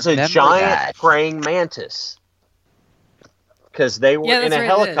fight it. It was a giant praying mantis. Because they were in a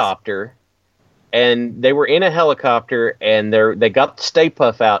helicopter, and they got the Stay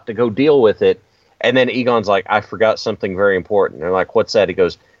Puft out to go deal with it, And then Egon's like, I forgot something very important. They're like, what's that? He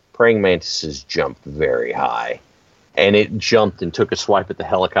goes, praying mantises jump very high. And it jumped and took a swipe at the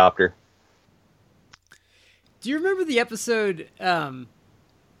helicopter. Do you remember the episode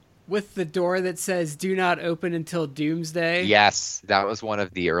with the door that says "Do not open until doomsday"? Yes, that was one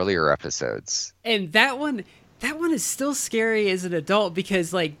of the earlier episodes. And that one is still scary as an adult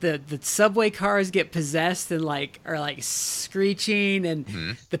because like the subway cars get possessed and like are like screeching,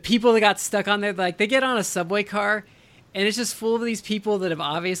 and the people that got stuck on there, like they get on a subway car and it's just full of these people that have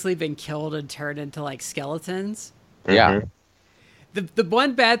obviously been killed and turned into like skeletons. Yeah. The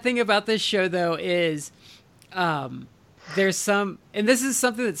one bad thing about this show though is there's some, and this is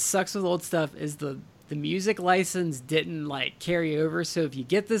something that sucks with old stuff, is the music license didn't like carry over. So if you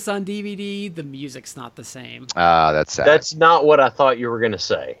get this on DVD, the music's not the same. That's sad. That's not what I thought you were going to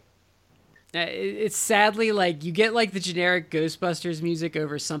say. It's sadly like you get like the generic Ghostbusters music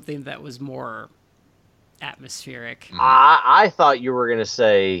over something that was more atmospheric. I thought you were going to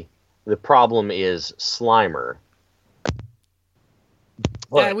say the problem is Slimer.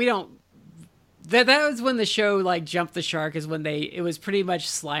 Yeah, we don't. That was when the show like jumped the shark. Is when it was pretty much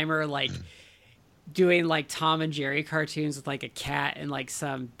Slimer like doing like Tom and Jerry cartoons with like a cat and like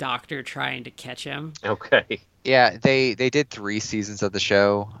some doctor trying to catch him. Okay. Yeah, they did 3 seasons of the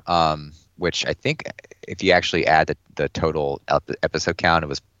show, which I think if you actually add the total episode count, it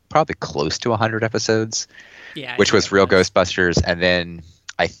was probably close to 100 episodes. Yeah, which was Real Ghostbusters, and then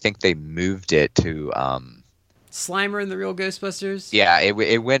I think they moved it to Slimer and the Real Ghostbusters. Yeah,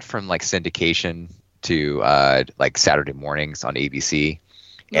 it went from like syndication to like Saturday mornings on ABC.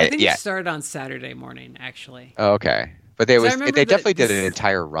 I think it started on Saturday morning, actually. Oh, okay, but they definitely did an this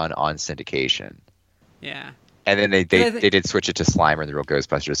entire run on syndication. Yeah. And then they did switch it to Slimer and the Real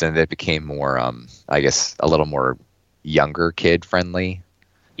Ghostbusters, and it became more, I guess, a little more younger kid friendly.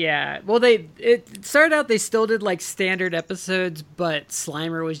 Yeah, well, it started out they still did like standard episodes, but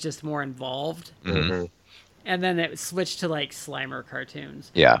Slimer was just more involved. Mm-hmm. And then it switched to like Slimer cartoons.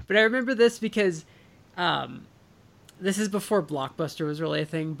 Yeah. But I remember this because this is before Blockbuster was really a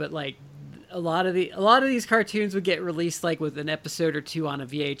thing, but like a lot of these cartoons would get released like with an episode or 2 on a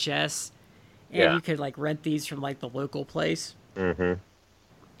VHS, and you could like rent these from like the local place. Mm-hmm.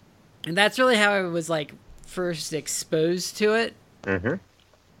 And that's really how I was like first exposed to it. Mm-hmm.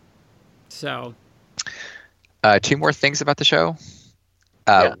 So 2 more things about the show.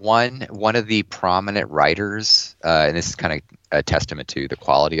 One of the prominent writers, and this is kind of a testament to the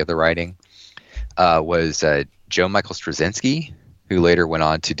quality of the writing, was Joe Michael Straczynski, who later went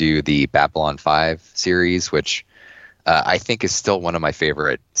on to do the Babylon 5 series, which I think is still one of my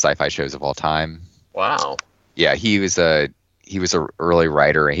favorite sci-fi shows of all time. Wow. Yeah, he was a early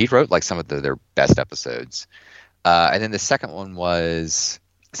writer, and he wrote like some of their best episodes. And then the second one was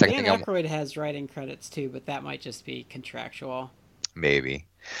Dan Aykroyd has writing credits too, but that might just be contractual. Maybe.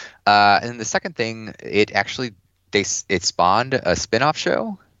 And the second thing, it spawned a spin-off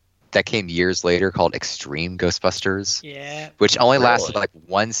show that came years later called Extreme Ghostbusters. Yeah. Which only lasted like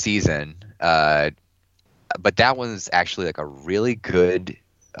 1 season. But that was actually like a really good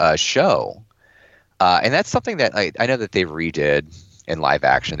show. And that's something that I know that they redid in live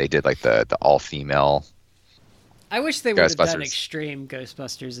action. They did like the all-female I wish they would have done Extreme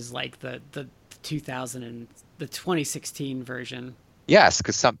Ghostbusters as like the 2016 version. Yes,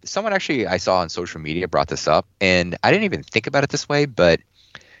 because someone actually I saw on social media brought this up, and I didn't even think about it this way, but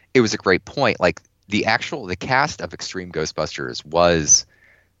it was a great point. Like the cast of Extreme Ghostbusters was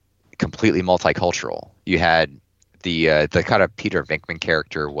completely multicultural. You had the kind of Peter Venkman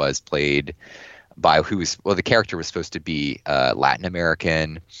character was played by the character was supposed to be Latin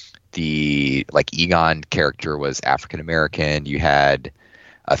American. The like Egon character was African American. You had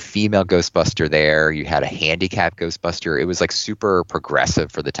a female Ghostbuster there. You had a handicapped Ghostbuster. It was like super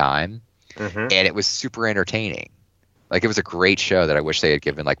progressive for the time, and it was super entertaining. Like it was a great show that I wish they had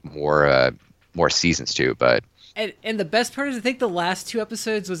given like more seasons to. But and the best part is I think the last 2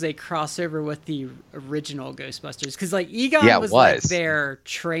 episodes was a crossover with the original Ghostbusters because like Egon was like their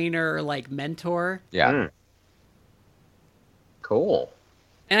trainer, like mentor. Yeah. Cool.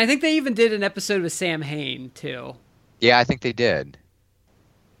 And I think they even did an episode with Sam Hain, too. Yeah, I think they did.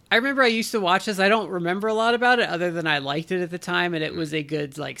 I remember I used to watch this. I don't remember a lot about it other than I liked it at the time, and it was a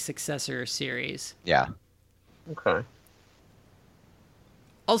good, like, successor series. Yeah. Okay.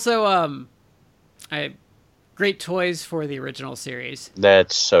 Also, great toys for the original series.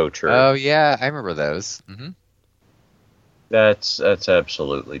 That's so true. Oh, yeah, I remember those. Mm-hmm. That's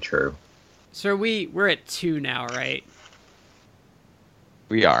absolutely true. So we're at 2 now, right?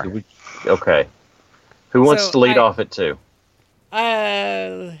 We are. Okay. Who wants to lead off at 2?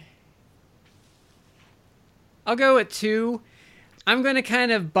 I'll go with 2. I'm going to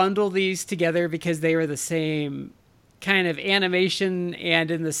kind of bundle these together because they were the same kind of animation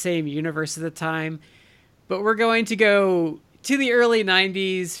and in the same universe at the time. But we're going to go to the early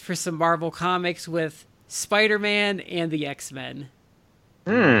 90s for some Marvel comics with Spider-Man and the X-Men.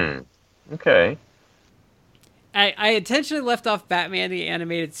 Okay. I intentionally left off Batman the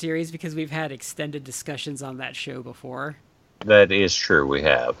Animated Series because we've had extended discussions on that show before. That is true, we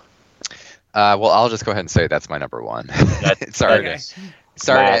have. Well, I'll just go ahead and say that's my number 1. Sorry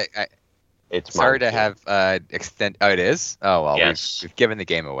to have extend. Oh, it is. Oh well, yes. we've given the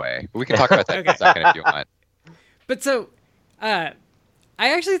game away. But we can talk about that in a second if you want. But so, I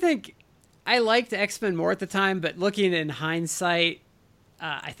actually think I liked X-Men more at the time. But looking in hindsight,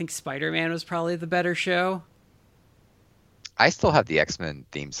 I think Spider-Man was probably the better show. I still have the X-Men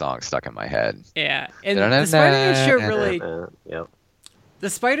theme song stuck in my head. Yeah, and the Spider-Man show really. Yep. The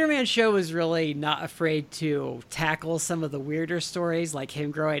Spider-Man show was really not afraid to tackle some of the weirder stories, like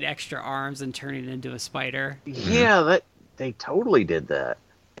him growing extra arms and turning into a spider. Yeah, they totally did that.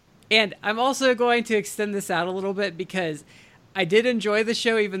 And I'm also going to extend this out a little bit because I did enjoy the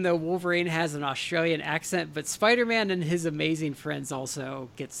show, even though Wolverine has an Australian accent, but Spider-Man and His Amazing Friends also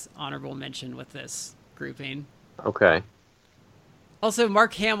gets honorable mention with this grouping. Okay. Also,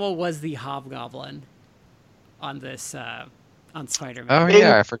 Mark Hamill was the Hobgoblin on this... on Spider-Man. Oh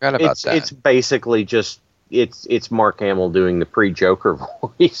yeah, I forgot about that. It's basically just it's Mark Hamill doing the pre-Joker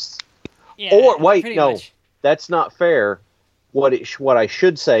voice. Yeah, or wait, no, much. That's not fair. What I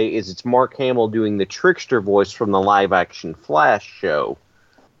should say is it's Mark Hamill doing the trickster voice from the live-action Flash show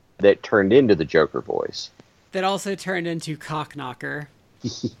that turned into the Joker voice. That also turned into Cockknocker.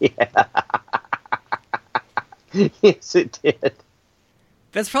 Yeah. Yes, it did.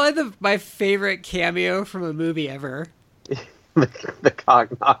 That's probably my favorite cameo from a movie ever. The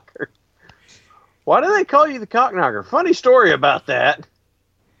Cockknocker. Why do they call you the Cockknocker? Funny story about that.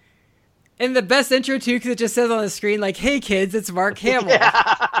 And the best intro, too, because it just says on the screen, like, hey, kids, it's Mark Hamill.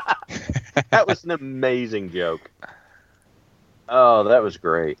 Yeah. That was an amazing joke. Oh, that was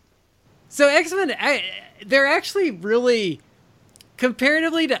great. So X-Men, they're actually really,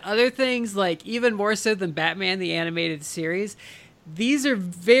 comparatively to other things, like, even more so than Batman the Animated Series, these are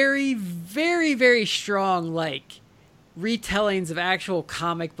very, very, very strong, like, retellings of actual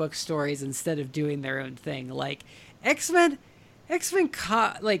comic book stories instead of doing their own thing. Like X-Men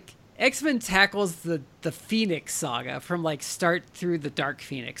tackles the Phoenix saga from like start through the Dark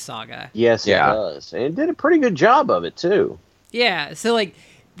Phoenix saga. Yes, it does. And it did a pretty good job of it too. Yeah, so like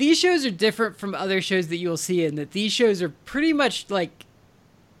these shows are different from other shows that you'll see in that these shows are pretty much like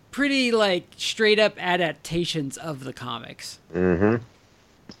straight up adaptations of the comics. Mm-hmm.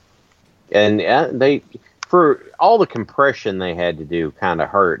 And they for all the compression they had to do kind of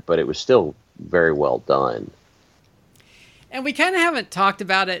hurt, but it was still very well done. And we kind of haven't talked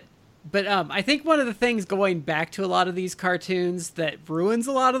about it, but I think one of the things going back to a lot of these cartoons that ruins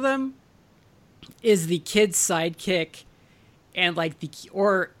a lot of them is the kid's sidekick and like the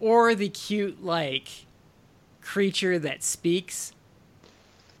cute like creature that speaks.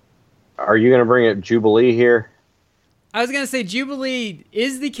 Are you going to bring up Jubilee here? I was going to say Jubilee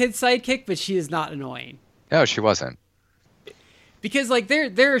is the kid's sidekick, but she is not annoying. No, she wasn't. Because like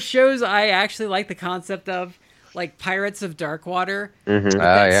there are shows I actually like the concept of, like Pirates of Darkwater. Mm-hmm.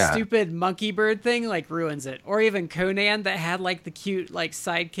 That stupid monkey bird thing like ruins it. Or even Conan that had like the cute like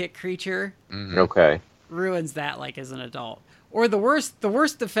sidekick creature. Mm-hmm. Okay. Ruins that like as an adult. Or the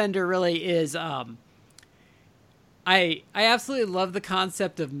worst offender really is I absolutely love the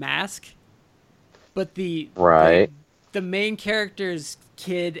concept of Mask, but the main character's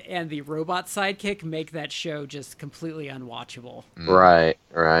kid and the robot sidekick make that show just completely unwatchable. Right.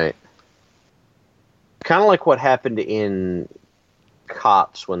 Kind of like what happened in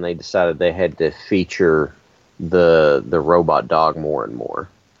Cops when they decided they had to feature the robot dog more and more.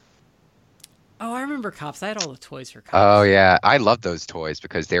 Oh, I remember Cops. I had all the toys for Cops. Oh yeah, I loved those toys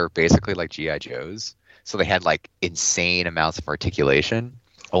because they were basically like G.I. Joes. So they had like insane amounts of articulation,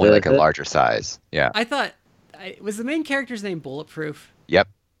 only like a larger size. Yeah. I thought, was the main character's name Bulletproof? Yep.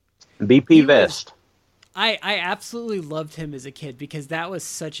 BP Vest. I absolutely loved him as a kid because that was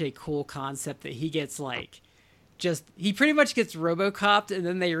such a cool concept that he gets like, he pretty much gets RoboCopped and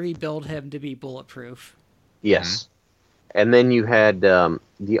then they rebuild him to be bulletproof. Yes. Mm-hmm. And then you had,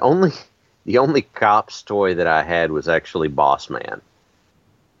 the only Cops toy that I had was actually Boss Man.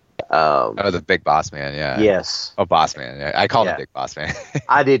 The Big Boss Man, yeah. Yes. Oh, Boss Man. Yeah. I called him Big Boss Man.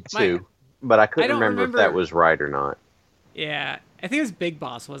 I did too, but I couldn't remember if that was right or not. Yeah, I think it was Big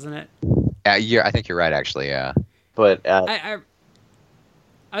Boss, wasn't it? Yeah, I think you're right, actually, yeah. But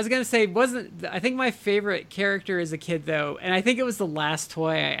I was gonna say, I think my favorite character as a kid though, and I think it was the last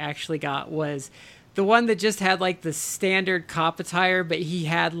toy I actually got, was the one that just had like the standard cop attire, but he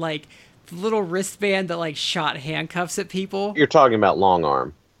had like the little wristband that like shot handcuffs at people. You're talking about Long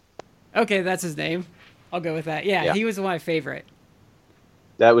Arm. Okay, that's his name. I'll go with that. Yeah, he was my favorite.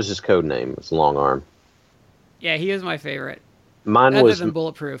 That was his code name. It was Long Arm. Yeah, he was my favorite. Mine Other was than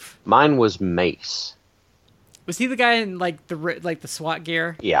Bulletproof. Mine was Mace. Was he the guy in like the SWAT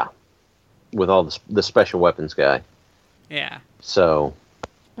gear? Yeah, with all the special weapons guy. Yeah. So,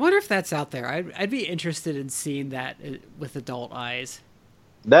 I wonder if that's out there. I'd be interested in seeing that with adult eyes.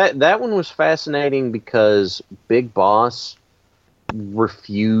 that one was fascinating because Big Boss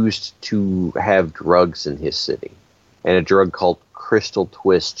refused to have drugs in his city, and a drug called Crystal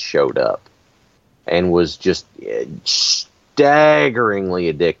Twist showed up and was just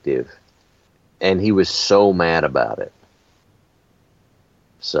staggeringly addictive, and he was so mad about it.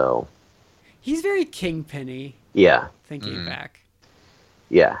 So He's very Kingpin-y, yeah, thinking back.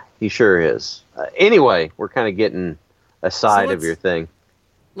 yeah, he sure is. Anyway, we're kind of getting aside of your thing.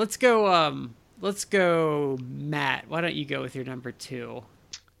 Let's go, Matt. Why don't you go with your number 2?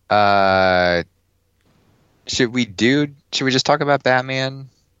 Should we just talk about Batman?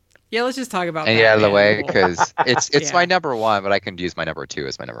 Yeah, let's just talk about And Batman. get out of the way, because it's Yeah. my number 1, but I can use my number 2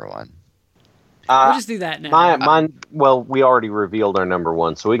 as my number 1. We'll just do that now. Mine. Well, we already revealed our number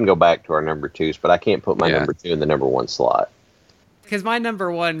 1, so we can go back to our number 2s. But I can't put my number 2 in the number 1 slot Because my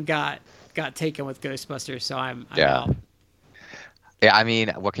number 1 got taken with Ghostbusters, so I'm out. Yeah, I mean,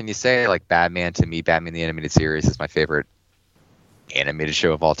 what can you say? Like, Batman, to me, Batman the Animated Series is my favorite animated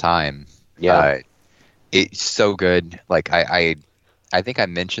show of all time. Yeah. It's so good. Like, I think I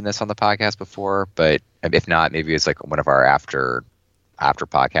mentioned this on the podcast before, but if not, maybe it's like one of our after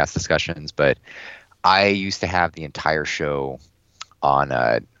podcast discussions. But I used to have the entire show on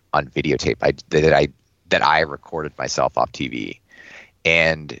videotape. That I recorded myself off TV,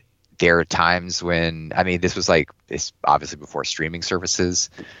 and there are times when, I mean, this obviously before streaming services.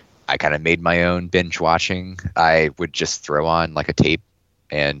 I kind of made my own binge watching. I would just throw on like a tape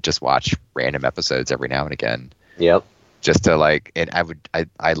and just watch random episodes every now and again. Yep. Just to and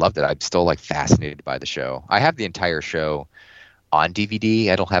I loved it. I'm still like fascinated by the show. I have the entire show on DVD.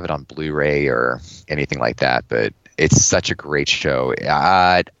 I don't have it on Blu-ray or anything like that, but it's such a great show.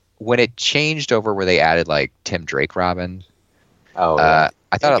 When it changed over where they added like Tim Drake Robin,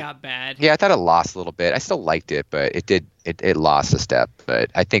 I thought it got bad. Yeah, I thought it lost a little bit. I still liked it, but it lost a step. But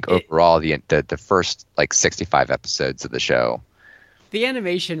I think overall the first like 65 episodes of the show, the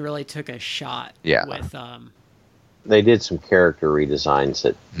animation really took a shot. Yeah. With They did some character redesigns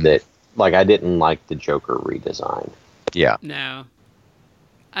that like I didn't like the Joker redesign. Yeah. No.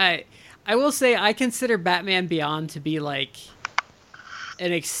 I will say I consider Batman Beyond to be like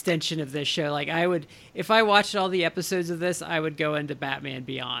an extension of this show. Like I would, if I watched all the episodes of this, I would go into Batman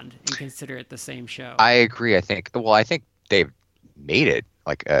Beyond and consider it the same show. I agree. I think they've made it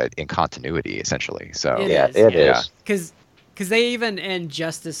like in continuity essentially. So It is. Because they even end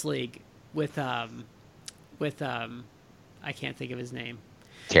Justice League with I can't think of his name.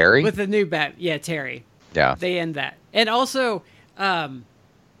 Terry? With the new Terry. Yeah. They end that. And also,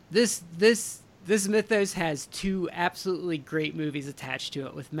 this mythos has 2 absolutely great movies attached to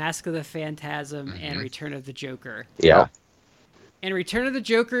it, with Mask of the Phantasm and Return of the Joker. Yeah. And Return of the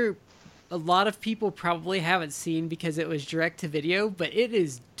Joker, a lot of people probably haven't seen because it was direct to video, but it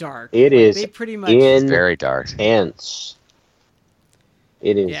is dark. It is. They pretty much It's very dark. Intense.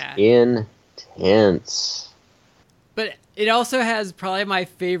 It is intense. But it also has probably my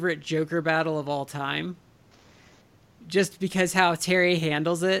favorite Joker battle of all time. Just because how Terry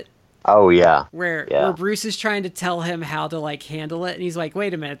handles it. Oh yeah. Where Bruce is trying to tell him how to like handle it, and he's like,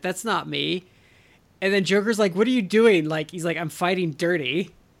 "Wait a minute, that's not me." And then Joker's like, "What are you doing?" Like he's like, "I'm fighting dirty."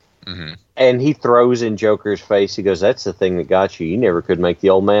 Mm-hmm. And he throws in Joker's face. He goes, "That's the thing that got you. You never could make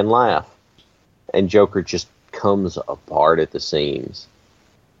the old man laugh." And Joker just comes apart at the seams.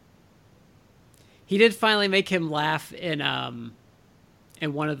 He did finally make him laugh in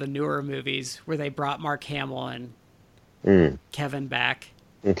one of the newer movies where they brought Mark Hamill and Kevin back.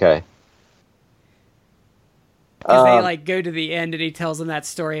 Okay. Because they like go to the end and he tells them that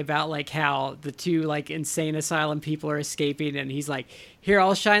story about like how the 2 like insane asylum people are escaping, and he's like, "Here,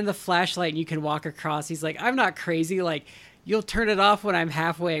 I'll shine the flashlight and you can walk across." He's like, "I'm not crazy. Like, you'll turn it off when I'm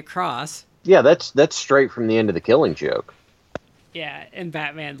halfway across." Yeah, that's straight from the end of The Killing Joke. Yeah, and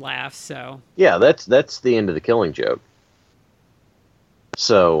Batman laughs. So yeah, that's the end of The Killing Joke.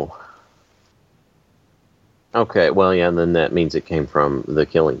 So. Okay, well, yeah, and then that means it came from The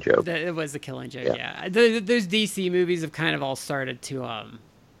Killing Joke. it was The Killing Joke. Yeah. Those DC movies have kind of all started to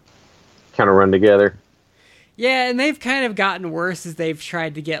kind of run together. Yeah, and they've kind of gotten worse as they've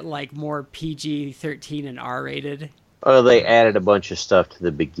tried to get like more PG-13 and R-rated. Oh, they added a bunch of stuff to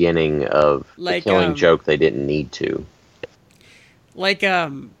the beginning of Like, the Killing Joke they didn't need to. Like,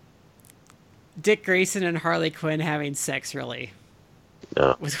 Dick Grayson and Harley Quinn having sex, really.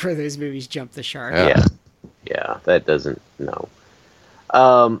 No. Was where those movies jumped the shark. Yeah, that doesn't, no.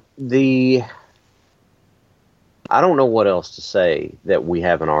 I don't know what else to say that we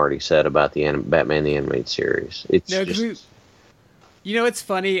haven't already said about the Batman the Animated Series. It's you know, it's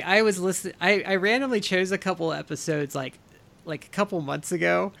funny. I was listening. I randomly chose a couple episodes like a couple months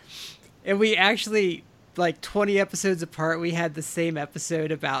ago, and we actually, like 20 episodes apart, we had the same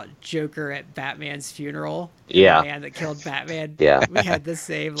episode about Joker at Batman's funeral. Yeah, the man that killed Batman. Yeah, we had the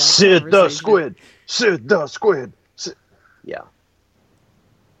same. Like, Sid the Squid. Sid the Squid. Yeah,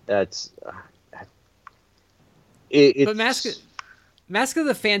 that's. But Mask of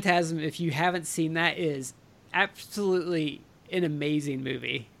the Phantasm, if you haven't seen that, is absolutely an amazing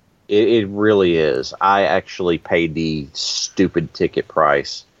movie. It really is. I actually paid the stupid ticket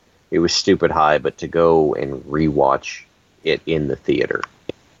price. It was stupid high, but to go and rewatch it in the theater.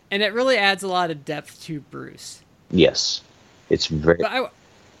 And it really adds a lot of depth to Bruce. Yes. It's very... But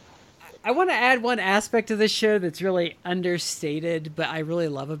I want to add one aspect of this show that's really understated, but I really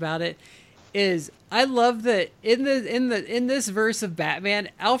love about it. Is I love that in this verse of Batman,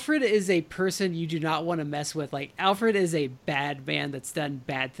 Alfred is a person you do not want to mess with. Like, Alfred is a bad man that's done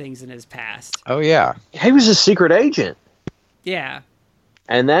bad things in his past. Oh yeah, he was a secret agent. Yeah,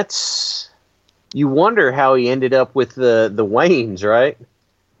 and that's, you wonder how he ended up with the Waynes, right?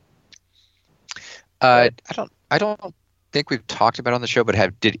 I don't think we've talked about it on the show, but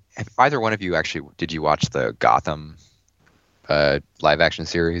have either one of you did you watch the Gotham live action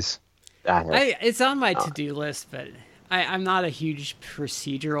series? It's on my to-do list, but I'm not a huge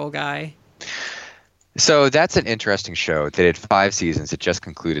procedural guy. So that's an interesting show. They did 5 seasons. It just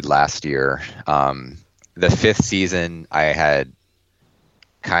concluded last year. The 5th season I had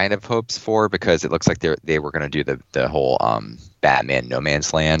kind of hopes for, because it looks like they were going to do the whole Batman No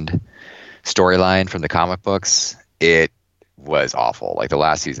Man's Land storyline from the comic books. It was awful. Like, the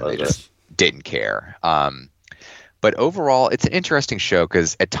last season, they just didn't care. But overall, it's an interesting show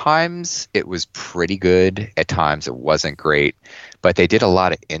because at times it was pretty good. At times it wasn't great. But they did a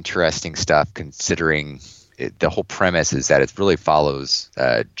lot of interesting stuff, considering the whole premise is that it really follows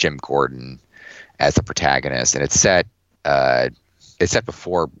Jim Gordon as the protagonist. And it's set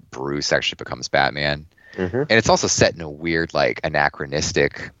before Bruce actually becomes Batman. Mm-hmm. And it's also set in a weird, like,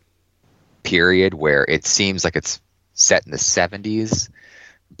 anachronistic period where it seems like it's set in the 70s,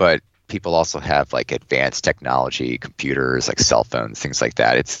 but people also have, like, advanced technology, computers, like cell phones, things like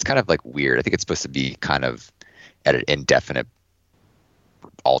that. It's kind of, like, weird. I think it's supposed to be kind of at an indefinite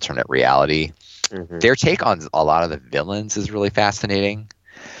alternate reality. Mm-hmm. Their take on a lot of the villains is really fascinating.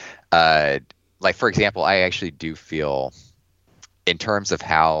 Like, for example, I actually do feel, in terms of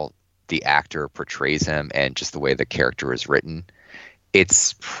how the actor portrays him and just the way the character is written,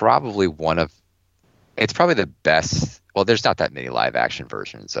 it's probably the best. Well, there's not that many live action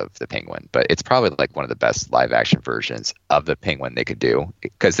versions of the Penguin, but it's probably like one of the best live action versions of the Penguin they could do,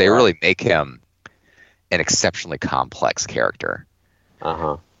 because they really make him an exceptionally complex character.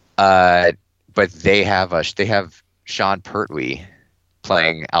 But they have Sean Pertwee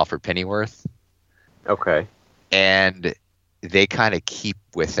playing Alfred Pennyworth. Okay. And they kind of keep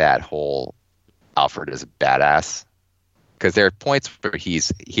with that whole Alfred is a badass, because there are points where he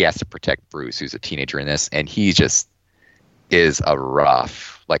has to protect Bruce, who's a teenager in this, and he just is a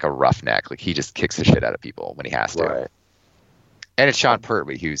roughneck. Like, he just kicks the shit out of people when he has to. Right. And it's Sean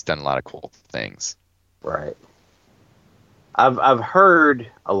Pertwee, who's done a lot of cool things. Right. I've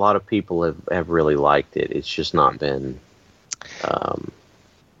heard a lot of people have really liked it. It's just not been.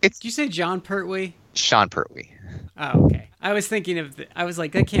 Did you say John Pertwee? Sean Pertwee. Oh, okay. I was thinking I was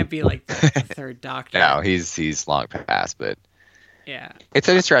like, that can't be like the third Doctor. No, he's long past, but yeah, it's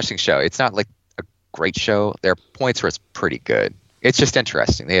an interesting show. It's not like a great show. There are points where it's pretty good. It's just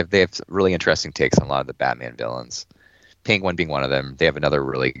interesting. They have really interesting takes on a lot of the Batman villains. Penguin being one of them. They have another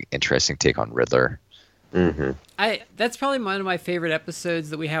really interesting take on Riddler. Mm-hmm. That's probably one of my favorite episodes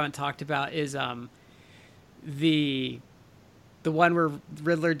that we haven't talked about is the one where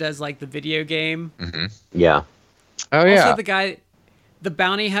Riddler does, like, the video game. Mm-hmm. Yeah. Oh yeah. Also the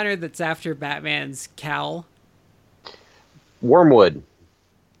bounty hunter that's after Batman's cowl. Wormwood.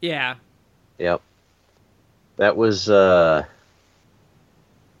 Yeah. Yep. That was a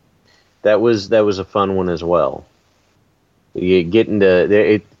fun one as well. You get into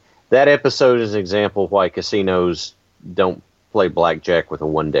it. That episode is an example of why casinos don't play blackjack with a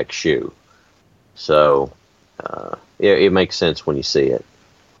one-deck shoe. So it makes sense when you see it.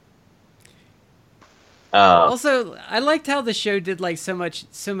 Also, I liked how the show did like so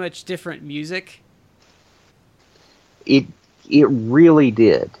much different music. It really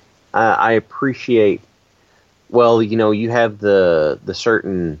did. I appreciate. Well, you have the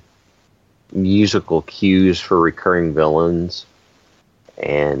certain musical cues for recurring villains,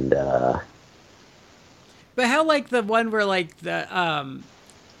 and But how like the one where like the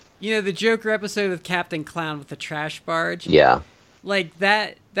the Joker episode with Captain Clown with the trash barge. yeah, Like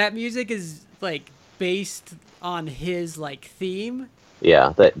that music is like based on his like theme,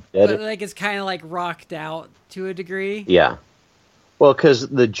 yeah, but like it's kind of like rocked out to a degree. yeah. Well, because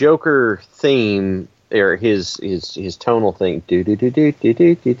the Joker theme or his tonal thing, do do do do do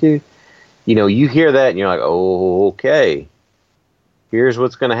do do do. You hear that and you're like, oh, okay. Here's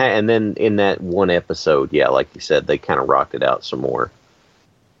what's going to happen. And then in that one episode, yeah, like you said, they kind of rocked it out some more.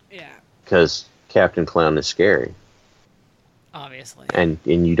 Yeah. Because Captain Clown is scary. Obviously. And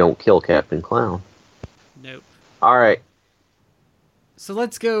you don't kill Captain Clown. Nope. All right. So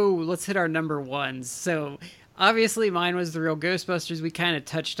let's hit our number ones. So obviously mine was The Real Ghostbusters. We kind of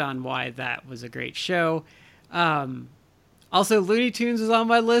touched on why that was a great show. Also, Looney Tunes was on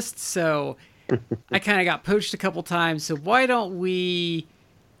my list, so I kind of got poached a couple times. So why don't we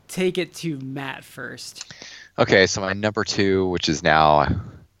take it to Matt first? Okay, so my number 2, which is now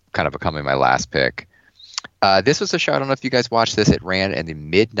kind of becoming my last pick. This was a show, I don't know if you guys watched this. It ran in the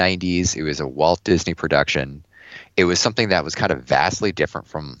mid-90s. It was a Walt Disney production. It was something that was kind of vastly different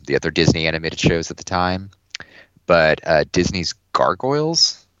from the other Disney animated shows at the time. But Disney's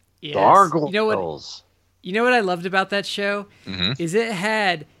Gargoyles. Yes. Gargoyles. You know what I loved about that show? Mm-hmm. Is it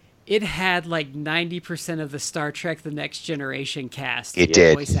had like 90% of the Star Trek The Next Generation cast. It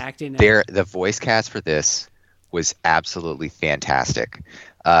did. Voice acting. The voice cast for this was absolutely fantastic.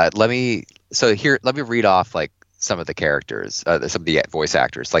 Let me read off like some of the characters, some of the voice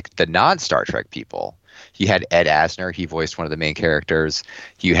actors, like the non-Star Trek people. You had Ed Asner. He voiced one of the main characters.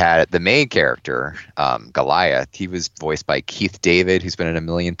 You had the main character, Goliath. He was voiced by Keith David, who's been in a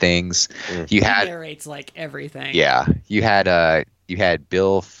million things. He narrates like everything. Yeah. You had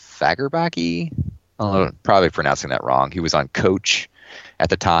Bill Fagerbakke. I'm probably pronouncing that wrong. He was on Coach at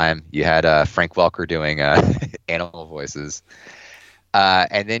the time. You had Frank Welker doing animal voices.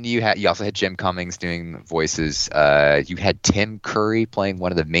 And then you also had Jim Cummings doing voices. You had Tim Curry playing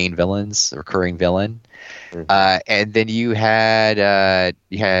one of the main villains, a recurring villain. Mm-hmm. And then you had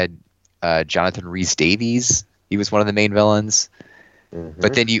Jonathan Rhys-Davies. He was one of the main villains. Mm-hmm.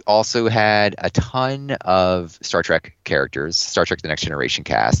 But then you also had a ton of Star Trek characters, Star Trek The Next Generation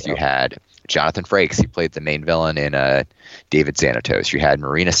cast. Yep. You had Jonathan Frakes. He played the main villain in David Xanatos. You had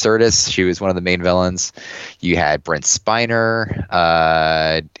Marina Sirtis. She was one of the main villains. You had Brent Spiner.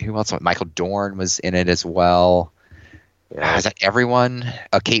 Who else? Michael Dorn was in it as well. Yeah. Is that everyone?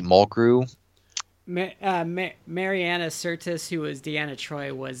 Kate Mulgrew. Mariana Sirtis, who was Deanna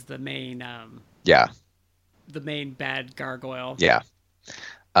Troi, was the main. The main bad gargoyle. Yeah.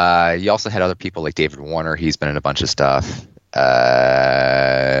 You also had other people like David Warner. He's been in a bunch of stuff.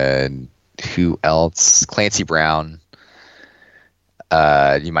 Who else? Clancy Brown.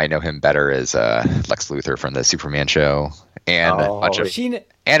 You might know him better as Lex Luthor from the Superman show, and a bunch of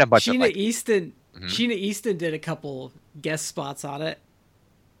Sheena Easton. Mm-hmm. Sheena Easton did a couple guest spots on it.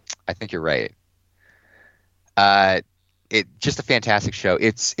 I think you're right. It just a fantastic show.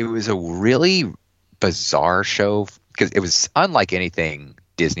 It was a really bizarre show because it was unlike anything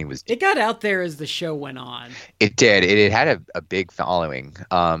Disney was. It got out there as the show went on. It did. It had a big following,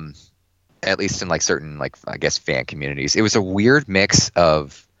 at least in like certain I guess fan communities. It was a weird mix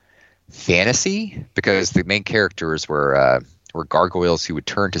of fantasy because the main characters were gargoyles who would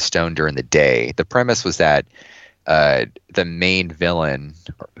turn to stone during the day. The premise was that the main villain,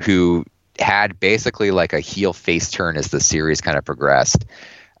 who had basically like a heel face turn as the series kind of progressed,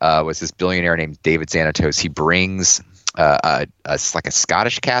 was this billionaire named David Xanatos. He brings like a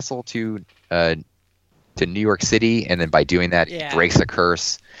Scottish castle to New York City, and then by doing that, he breaks a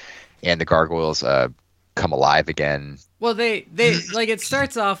curse, and the gargoyles come alive again. Well, they like it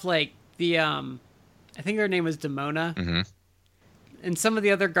starts off like the I think their name was Demona, mm-hmm. and some of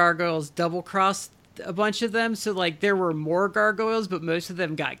the other gargoyles double crossed a bunch of them. So like there were more gargoyles, but most of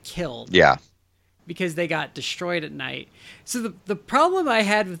them got killed. Yeah. Because they got destroyed at night. So the problem I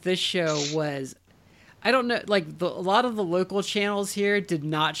had with this show was, I don't know, like a lot of the local channels here did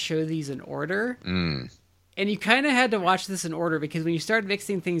not show these in order. Mm. And you kind of had to watch this in order because when you start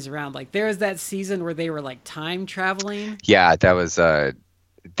mixing things around, like there was that season where they were like time traveling. Yeah, that was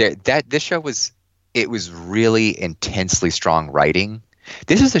this show was really intensely strong writing.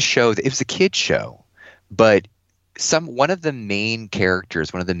 This is a show. It was a kid show, but one of the main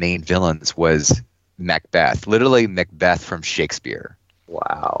characters, one of the main villains, was Macbeth. Literally Macbeth from Shakespeare.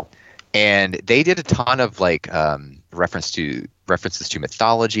 Wow. And they did a ton of like references to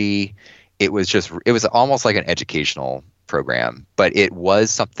mythology. It was almost like an educational program, but it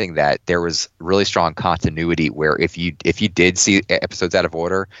was something that there was really strong continuity where if you did see episodes out of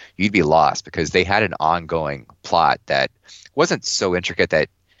order, you'd be lost because they had an ongoing plot that wasn't so intricate that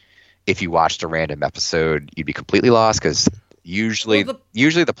if you watched a random episode, you'd be completely lost because usually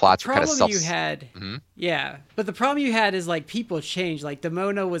the plots were kind of self. Yeah, but the problem you had is like people change. Like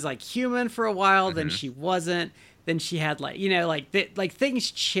Demona was like human for a while, then she wasn't. Then she had like like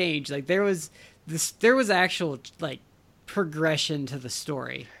things changed. Like there was actual like progression to the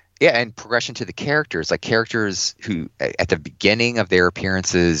story. Yeah, and progression to the characters. Like characters who at the beginning of their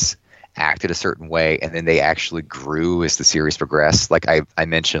appearances acted a certain way, and then they actually grew as the series progressed. Like I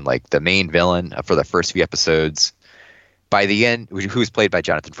mentioned, like the main villain for the first few episodes, by the end, who was played by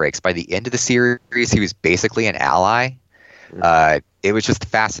Jonathan Frakes, by the end of the series, he was basically an ally. It was just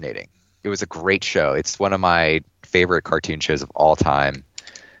fascinating. It was a great show. It's one of my favorite cartoon shows of all time.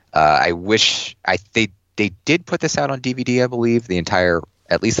 I wish they did put this out on DVD, I believe,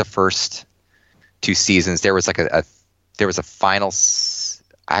 at least the first 2 seasons. There was like there was a final.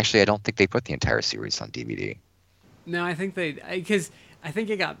 Actually, I don't think they put the entire series on DVD. No, I think because I think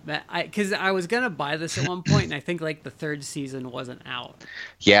it got because I was gonna buy this at one point, and I think like the 3rd season wasn't out.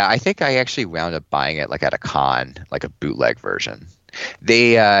 Yeah, I think I actually wound up buying it like at a con, like a bootleg version.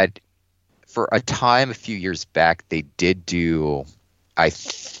 They for a time a few years back, they did do, I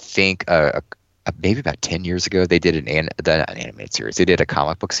think maybe about 10 years ago, they did an animated series. They did a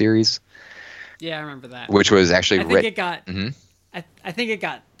comic book series. Yeah, I remember that. Which was actually I think it got. I think it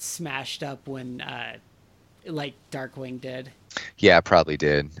got smashed up when like Darkwing did. Yeah, probably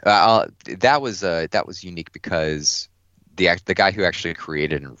did. That was unique because the guy who actually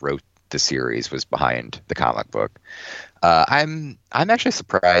created and wrote the series was behind the comic book. I'm actually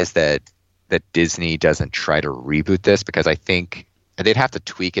surprised that Disney doesn't try to reboot this because I think they'd have to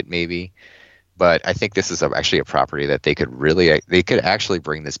tweak it maybe. But I think this is actually a property that they could actually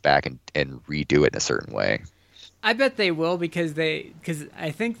bring this back and redo it in a certain way. I bet they will because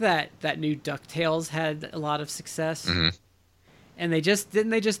I think that new DuckTales had a lot of success. Mm-hmm. And they just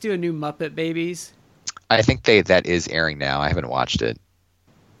do a new Muppet Babies? I think that is airing now. I haven't watched it.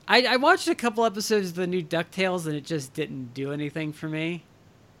 I watched a couple episodes of the new DuckTales and it just didn't do anything for me.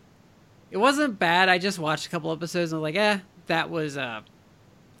 It wasn't bad. I just watched a couple episodes and I was like, that was a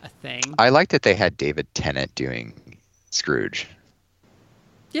thing. I liked that they had David Tennant doing Scrooge.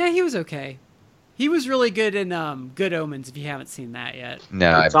 Yeah, he was okay. He was really good in Good Omens, if you haven't seen that yet.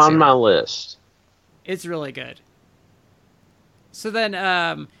 No, it's on my list. It's really good. So then,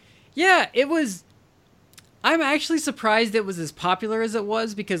 it was... I'm actually surprised it was as popular as it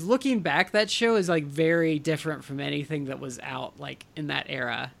was, because looking back, that show is like very different from anything that was out like in that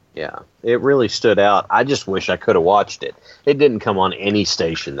era. Yeah, it really stood out. I just wish I could have watched it. It didn't come on any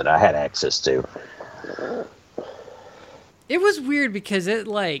station that I had access to. It was weird because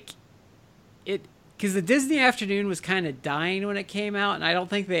because the Disney Afternoon was kind of dying when it came out, and I don't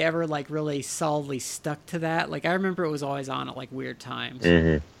think they ever like really solidly stuck to that. Like I remember it was always on at like weird times.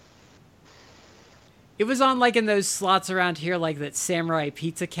 Mm-hmm. It was on like in those slots around here, like that Samurai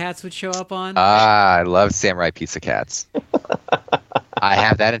Pizza Cats would show up on. I love Samurai Pizza Cats. I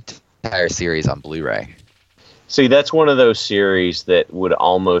have that entire series on Blu-ray. See, that's one of those series that would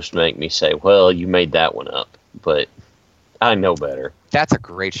almost make me say, well, you made that one up, but I know better. That's a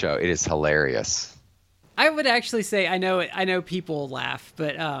great show. It is hilarious. I would actually say, I know people laugh,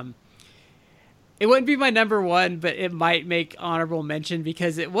 but it wouldn't be my number one, but it might make honorable mention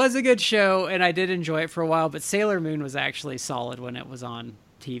because it was a good show and I did enjoy it for a while, but Sailor Moon was actually solid when it was on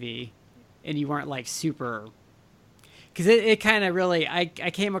TV and you weren't like super... Because it kind of really... I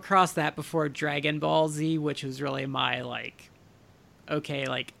came across that before Dragon Ball Z, which was really my like, okay,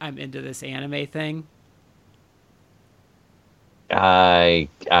 like I'm into this anime thing. I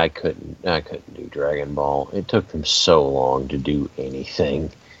couldn't do Dragon Ball. It took them so long to do anything.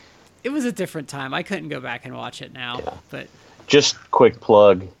 It was a different time. I couldn't go back and watch it now. Yeah. But just quick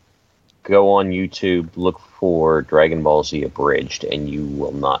plug, go on YouTube, look for Dragon Ball Z Abridged, and you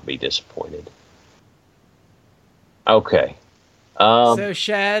will not be disappointed. Okay. So,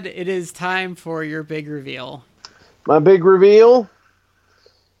 Shad, it is time for your big reveal. My big reveal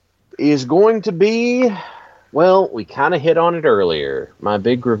is going to be... Well, we kind of hit on it earlier. My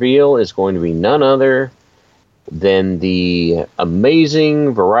big reveal is going to be none other than the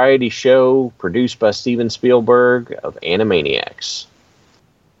amazing variety show produced by Steven Spielberg of Animaniacs.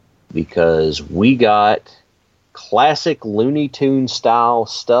 because we got classic Looney Tunes style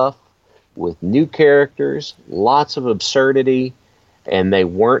stuff with new characters, lots of absurdity, and they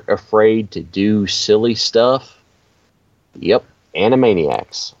weren't afraid to do silly stuff. Yep,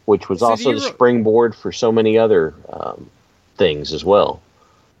 Animaniacs, which was also the springboard for so many other things as well.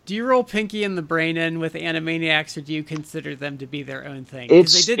 Do you roll Pinky and the Brain in with Animaniacs, or do you consider them to be their own thing?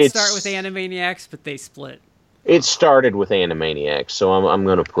 Because they did start with Animaniacs, but they split. It started with Animaniacs, so I'm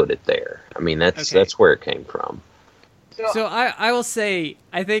going to put it there. I mean, that's where it came from. So I will say,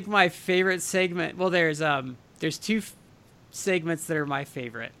 I think my favorite segment. Well, there's two segments that are my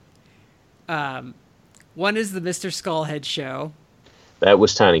favorite. One is the Mr. Skullhead show. That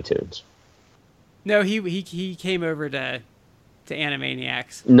was Tiny Toons. No, he came over to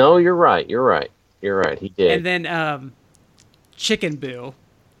Animaniacs. No, you're right. He did. And then Chicken Boo.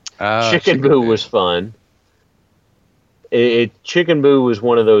 Chicken Boo was fun. Chicken Boo was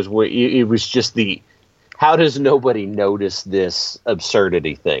one of those where it was just the how does nobody notice this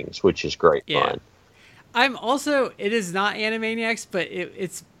absurdity things, which is great fun. I'm also, it is not Animaniacs, but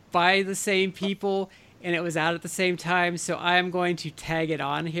it's by the same people, and it was out at the same time, so I'm going to tag it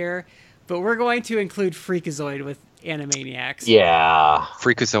on here. But we're going to include Freakazoid with Animaniacs. Yeah.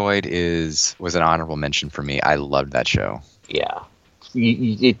 Freakazoid was an honorable mention for me. I loved that show. Yeah.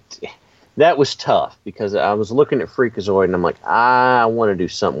 That was tough because I was looking at Freakazoid and I'm like, I want to do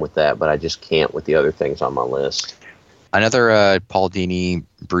something with that, but I just can't with the other things on my list. Another Paul Dini,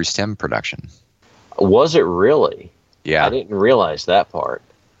 Bruce Timm production. Was it really? Yeah. I didn't realize that part.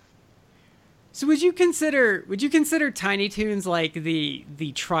 So would you consider Tiny Toons like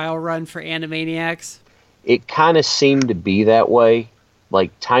the trial run for Animaniacs? It kind of seemed to be that way.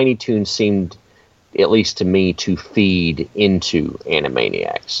 Like Tiny Toons seemed, at least to me, to feed into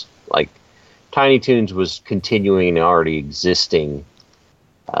Animaniacs. Like Tiny Toons was continuing an already existing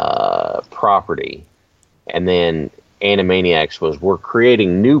property, and then Animaniacs was we're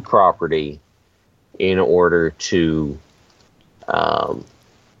creating new property in order to,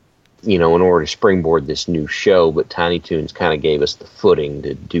 in order to springboard this new show. But Tiny Toons kind of gave us the footing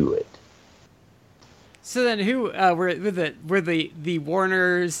to do it. So then, who were the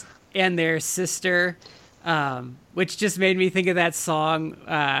Warners and their sister, which just made me think of that song.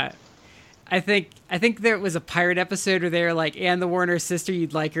 I think there was a pirate episode where they were like, "And the Warner sister,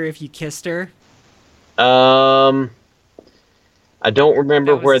 you'd like her if you kissed her." I don't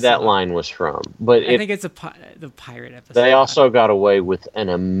remember where that line was from, but I think it's the pirate episode. They also got away with an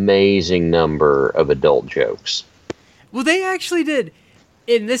amazing number of adult jokes. Well, they actually did.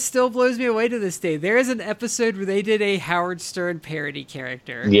 And this still blows me away to this day. There is an episode where they did a Howard Stern parody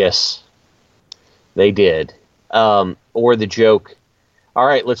character. Yes, they did. Or the joke, all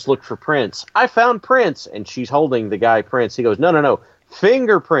right, let's look for Prince. I found Prince. And she's holding the guy Prince. He goes, no,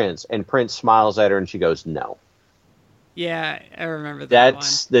 fingerprints. And Prince smiles at her and she goes, no. Yeah, I remember that one.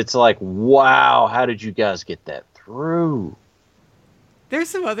 That's like, wow, how did you guys get that through? There's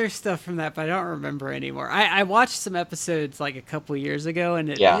some other stuff from that, but I don't remember anymore. I watched some episodes like a couple years ago, and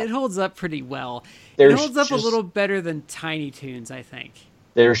it holds up pretty well. It holds up a little better than Tiny Toons, I think.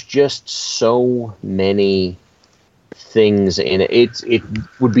 There's just so many things in it. It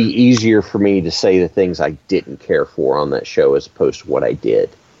would be easier for me to say the things I didn't care for on that show as opposed to what I did.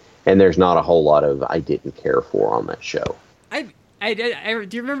 And there's not a whole lot of I didn't care for on that show. Do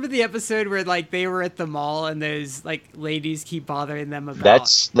you remember the episode where like they were at the mall and those like ladies keep bothering them about?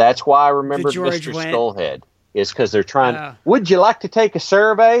 That's why I remember Mr. Skullhead is because they're trying. Would you like to take a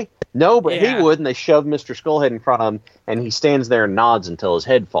survey? No, but he would, and they shove Mr. Skullhead in front of him, and he stands there and nods until his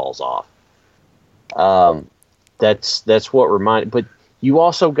head falls off. That's what reminded. But you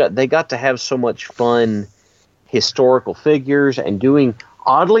also they got to have so much fun, historical figures and doing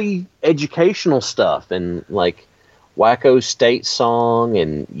oddly educational stuff and like. Wacko's state song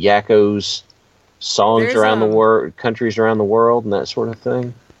and Yakko's songs around the world, countries around the world, and that sort of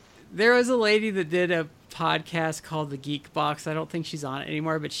thing. There was a lady that did a podcast called The Geek Box. I don't think she's on it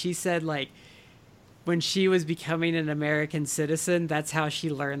anymore, but she said like when she was becoming an American citizen, that's how she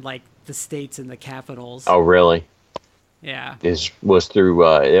learned like the states and the capitals. Oh, really? Yeah. Was through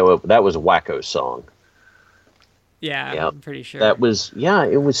that was Wacko's song. Yeah, yep. I'm pretty sure. It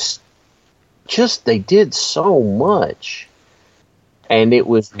was. Just they did so much, and it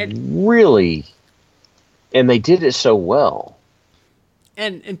was really, and they did it so well.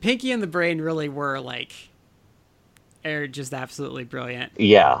 And Pinky and the Brain really were just absolutely brilliant.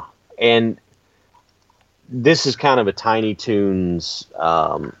 Yeah, and this is kind of a Tiny Toons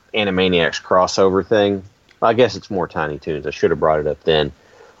Animaniacs crossover thing. I guess it's more Tiny Toons. I should have brought it up then,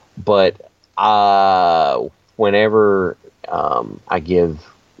 but whenever I give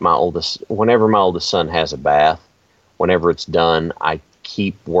whenever my oldest son has a bath, whenever it's done, I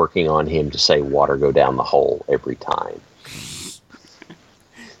keep working on him to say water go down the hole every time.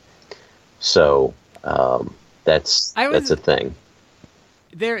 So that's a thing.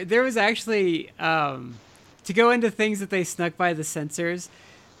 There was actually to go into things that they snuck by the censors.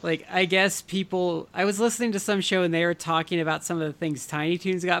 Like, I guess I was listening to some show and they were talking about some of the things Tiny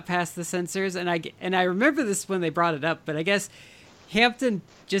Toons got past the censors, and I remember this when they brought it up, but I guess Hampton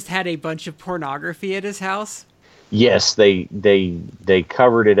just had a bunch of pornography at his house. Yes, they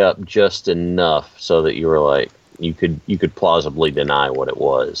covered it up just enough so that you were like, you could plausibly deny what it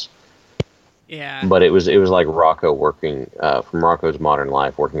was. Yeah. But it was like Rocco working from Rocco's Modern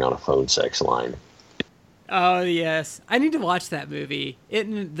Life, working on a phone sex line. Oh yes, I need to watch that movie.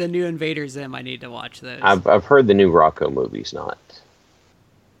 The new Invader Zim. I need to watch those. I've heard the new Rocco movie's not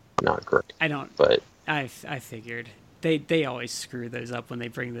great. I don't. But I figured they always screw those up when they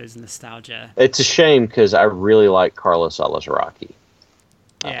bring those nostalgia. It's a shame because I really like Carlos Alazraqui.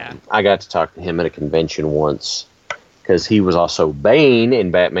 Yeah. I got to talk to him at a convention once because he was also Bane in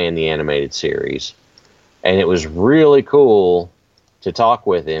Batman the Animated Series, and it was really cool to talk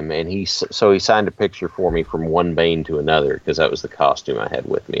with him, and he signed a picture for me from one Bane to another because that was the costume I had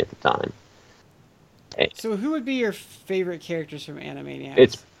with me at the time. So who would be your favorite characters from Animaniacs?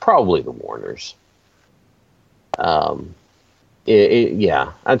 It's probably the Warners.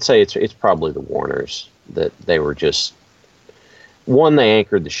 Yeah, I'd say it's probably the Warners. That they were just, one, they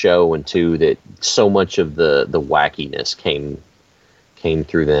anchored the show, and two, that so much of the wackiness came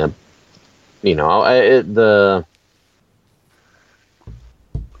through them. You know,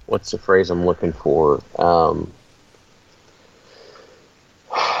 what's the phrase I'm looking for? I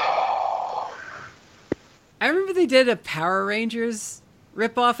remember they did a Power Rangers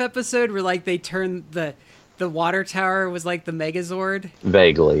ripoff episode where like they turned the water tower was like the Megazord.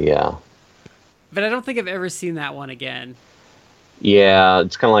 Vaguely, yeah. But I don't think I've ever seen that one again. Yeah,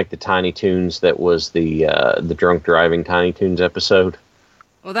 it's kind of like the Tiny Toons that was the drunk driving Tiny Toons episode.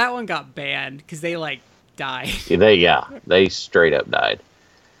 Well, that one got banned because they like died. They straight up died.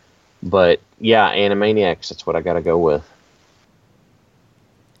 But yeah, Animaniacs, that's what I gotta go with.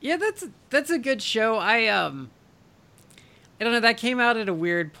 Yeah, that's a good show. I don't know, that came out at a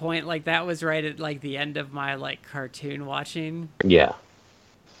weird point. Like that was right at like the end of my like cartoon watching. Yeah.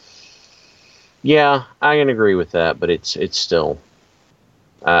 Yeah, I can agree with that, but it's still,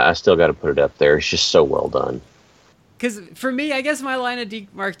 I still got to put it up there. It's just so well done. Because for me, I guess my line of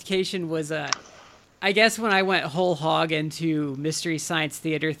demarcation was I guess when I went whole hog into Mystery Science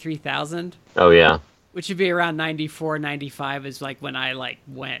Theater 3000. Oh, yeah. Which would be around 94, 95 is like when I like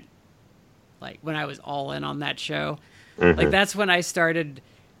went, like when I was all in on that show. Mm-hmm. Like that's when I started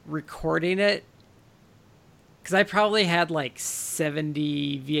recording it. Because I probably had like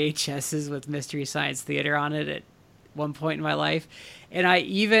 70 VHSs with Mystery Science Theater on it at one point in my life.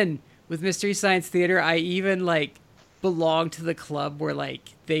 And with Mystery Science Theater, I even like belonged to the club where like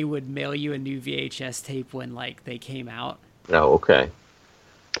they would mail you a new VHS tape when like they came out. Oh, okay.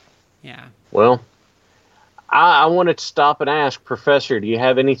 Yeah. Well, I wanted to stop and ask, Professor, do you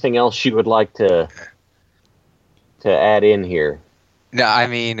have anything else you would like to add in here? No, I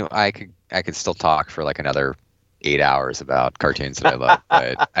mean, I could still talk for like another 8 hours about cartoons that I love,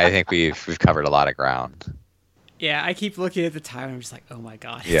 but I think we've covered a lot of ground. Yeah, I keep looking at the time and I'm just like, oh my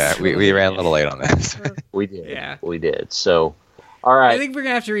god. Yeah, we ran a little late on this. We did. Yeah. We did. So, all right. I think we're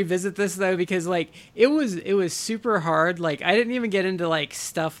going to have to revisit this though, because like it was super hard. Like I didn't even get into like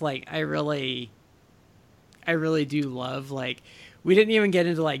stuff like I really do love. Like we didn't even get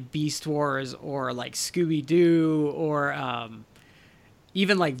into like Beast Wars or like Scooby-Doo or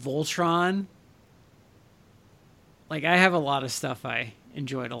even like Voltron. Like I have a lot of stuff I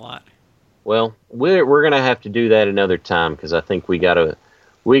enjoyed a lot. Well, we're gonna have to do that another time because I think we gotta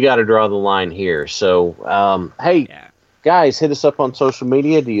draw the line here. So, hey, guys, hit us up on social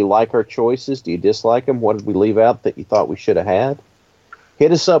media. Do you like our choices? Do you dislike them? What did we leave out that you thought we should have had?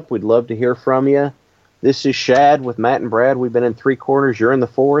 Hit us up. We'd love to hear from you. This is Shad with Matt and Brad. We've been in 3 corners. You're in the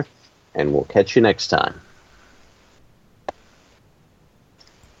 4th, and we'll catch you next time.